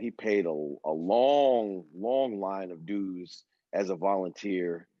people, he paid a long line of dues as a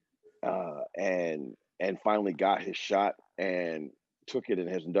volunteer and finally got his shot and took it and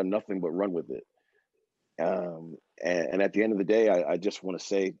has done nothing but run with it. And at the end of the day, I just want to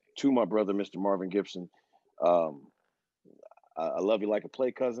say to my brother, Mr. Marvin Gibson, I love you like a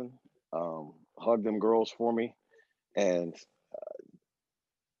play cousin. Hug them girls for me. And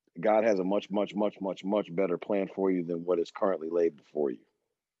God has a much, much, much, much, much better plan for you than what is currently laid before you.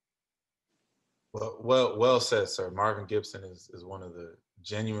 Well said, sir. Marvin Gibson is one of the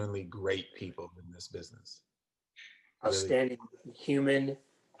genuinely great people in this business. Outstanding human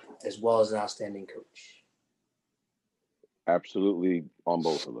as well as an outstanding coach. Absolutely on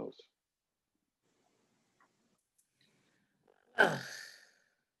both of those.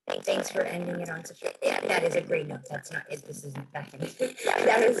 Thanks for ending it on such a, that is a great note. That's not, this isn't that.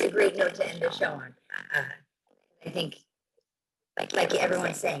 That is a great note to end the show on. I think, like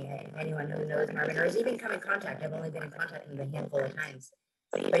everyone's saying, anyone who knows Marvin or has even come in contact, I've only been in contact with him a handful of times,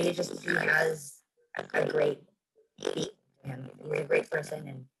 but he has a great, he's a great person,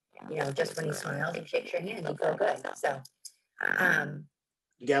 and you know, just when he smiles and shakes your hand, you feel good. So,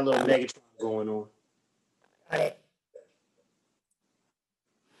 you got a little Megatron going on. Got it.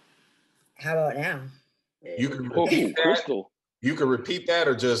 How about now? You can repeat that. Crystal. You can repeat that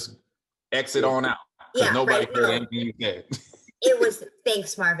or just exit on out. Yeah, nobody right, heard no. anything you said. It was,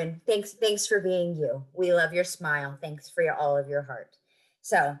 thanks, Marvin. Thanks for being you. We love your smile. Thanks for all of your heart.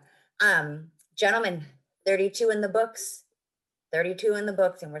 So, gentlemen, 32 in the books,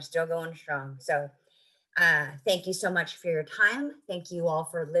 and we're still going strong. So, thank you so much for your time. Thank you all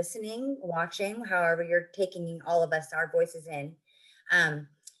for listening, watching, however you're taking all of us, our voices in.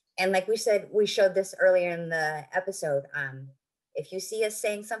 And like we said, we showed this earlier in the episode. If you see us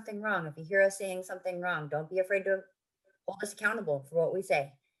saying something wrong, if you hear us saying something wrong, don't be afraid to hold us accountable for what we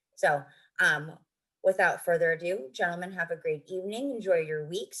say. So without further ado, gentlemen, have a great evening. Enjoy your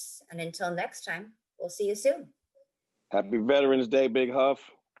weeks. And until next time, we'll see you soon. Happy Veterans Day, Big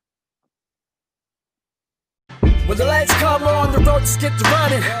Huff. When the lights come on, the roaches get to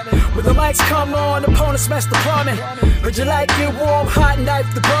running. When the lights come on, opponents mess the plumbing. Heard you like it warm, hot,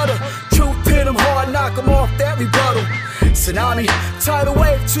 knife the butter. Truth hit them hard, knock them off that rebuttal. Tsunami, tidal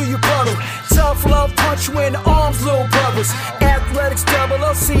wave to your puddle. Tough love, punch you in the arms, little brothers. Athletics,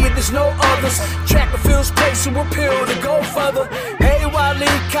 LLC, there's no others. Track and field's pacing, we'll peel to go further. Hey, Wile E.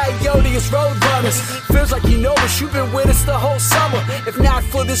 Coyote, it's road runners. Feels like you know us, you've been with us the whole summer. If not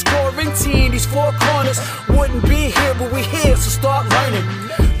for this quarantine, these four corners wouldn't be here, but we here, so start learning.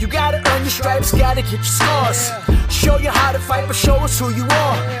 You gotta earn your stripes, gotta get your scars. Show you how to fight, but show us who you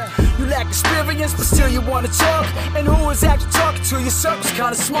are. You lack experience, but still you wanna talk. And who is actually talking to? Your circle's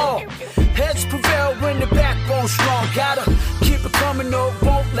kinda small. Heads prevail when the backbone's strong. Gotta keep it coming, no, it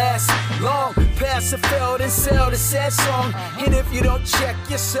won't last long. Pass and fail, then sell the sad song. And if you don't check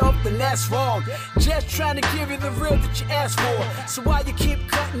yourself, then that's wrong. Just trying to give you the real that you asked for. So why you keep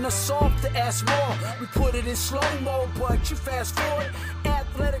cutting us off to ask more? We put it in slow-mo, but you fast forward.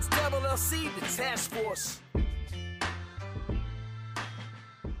 Athletics, LLC, the task force.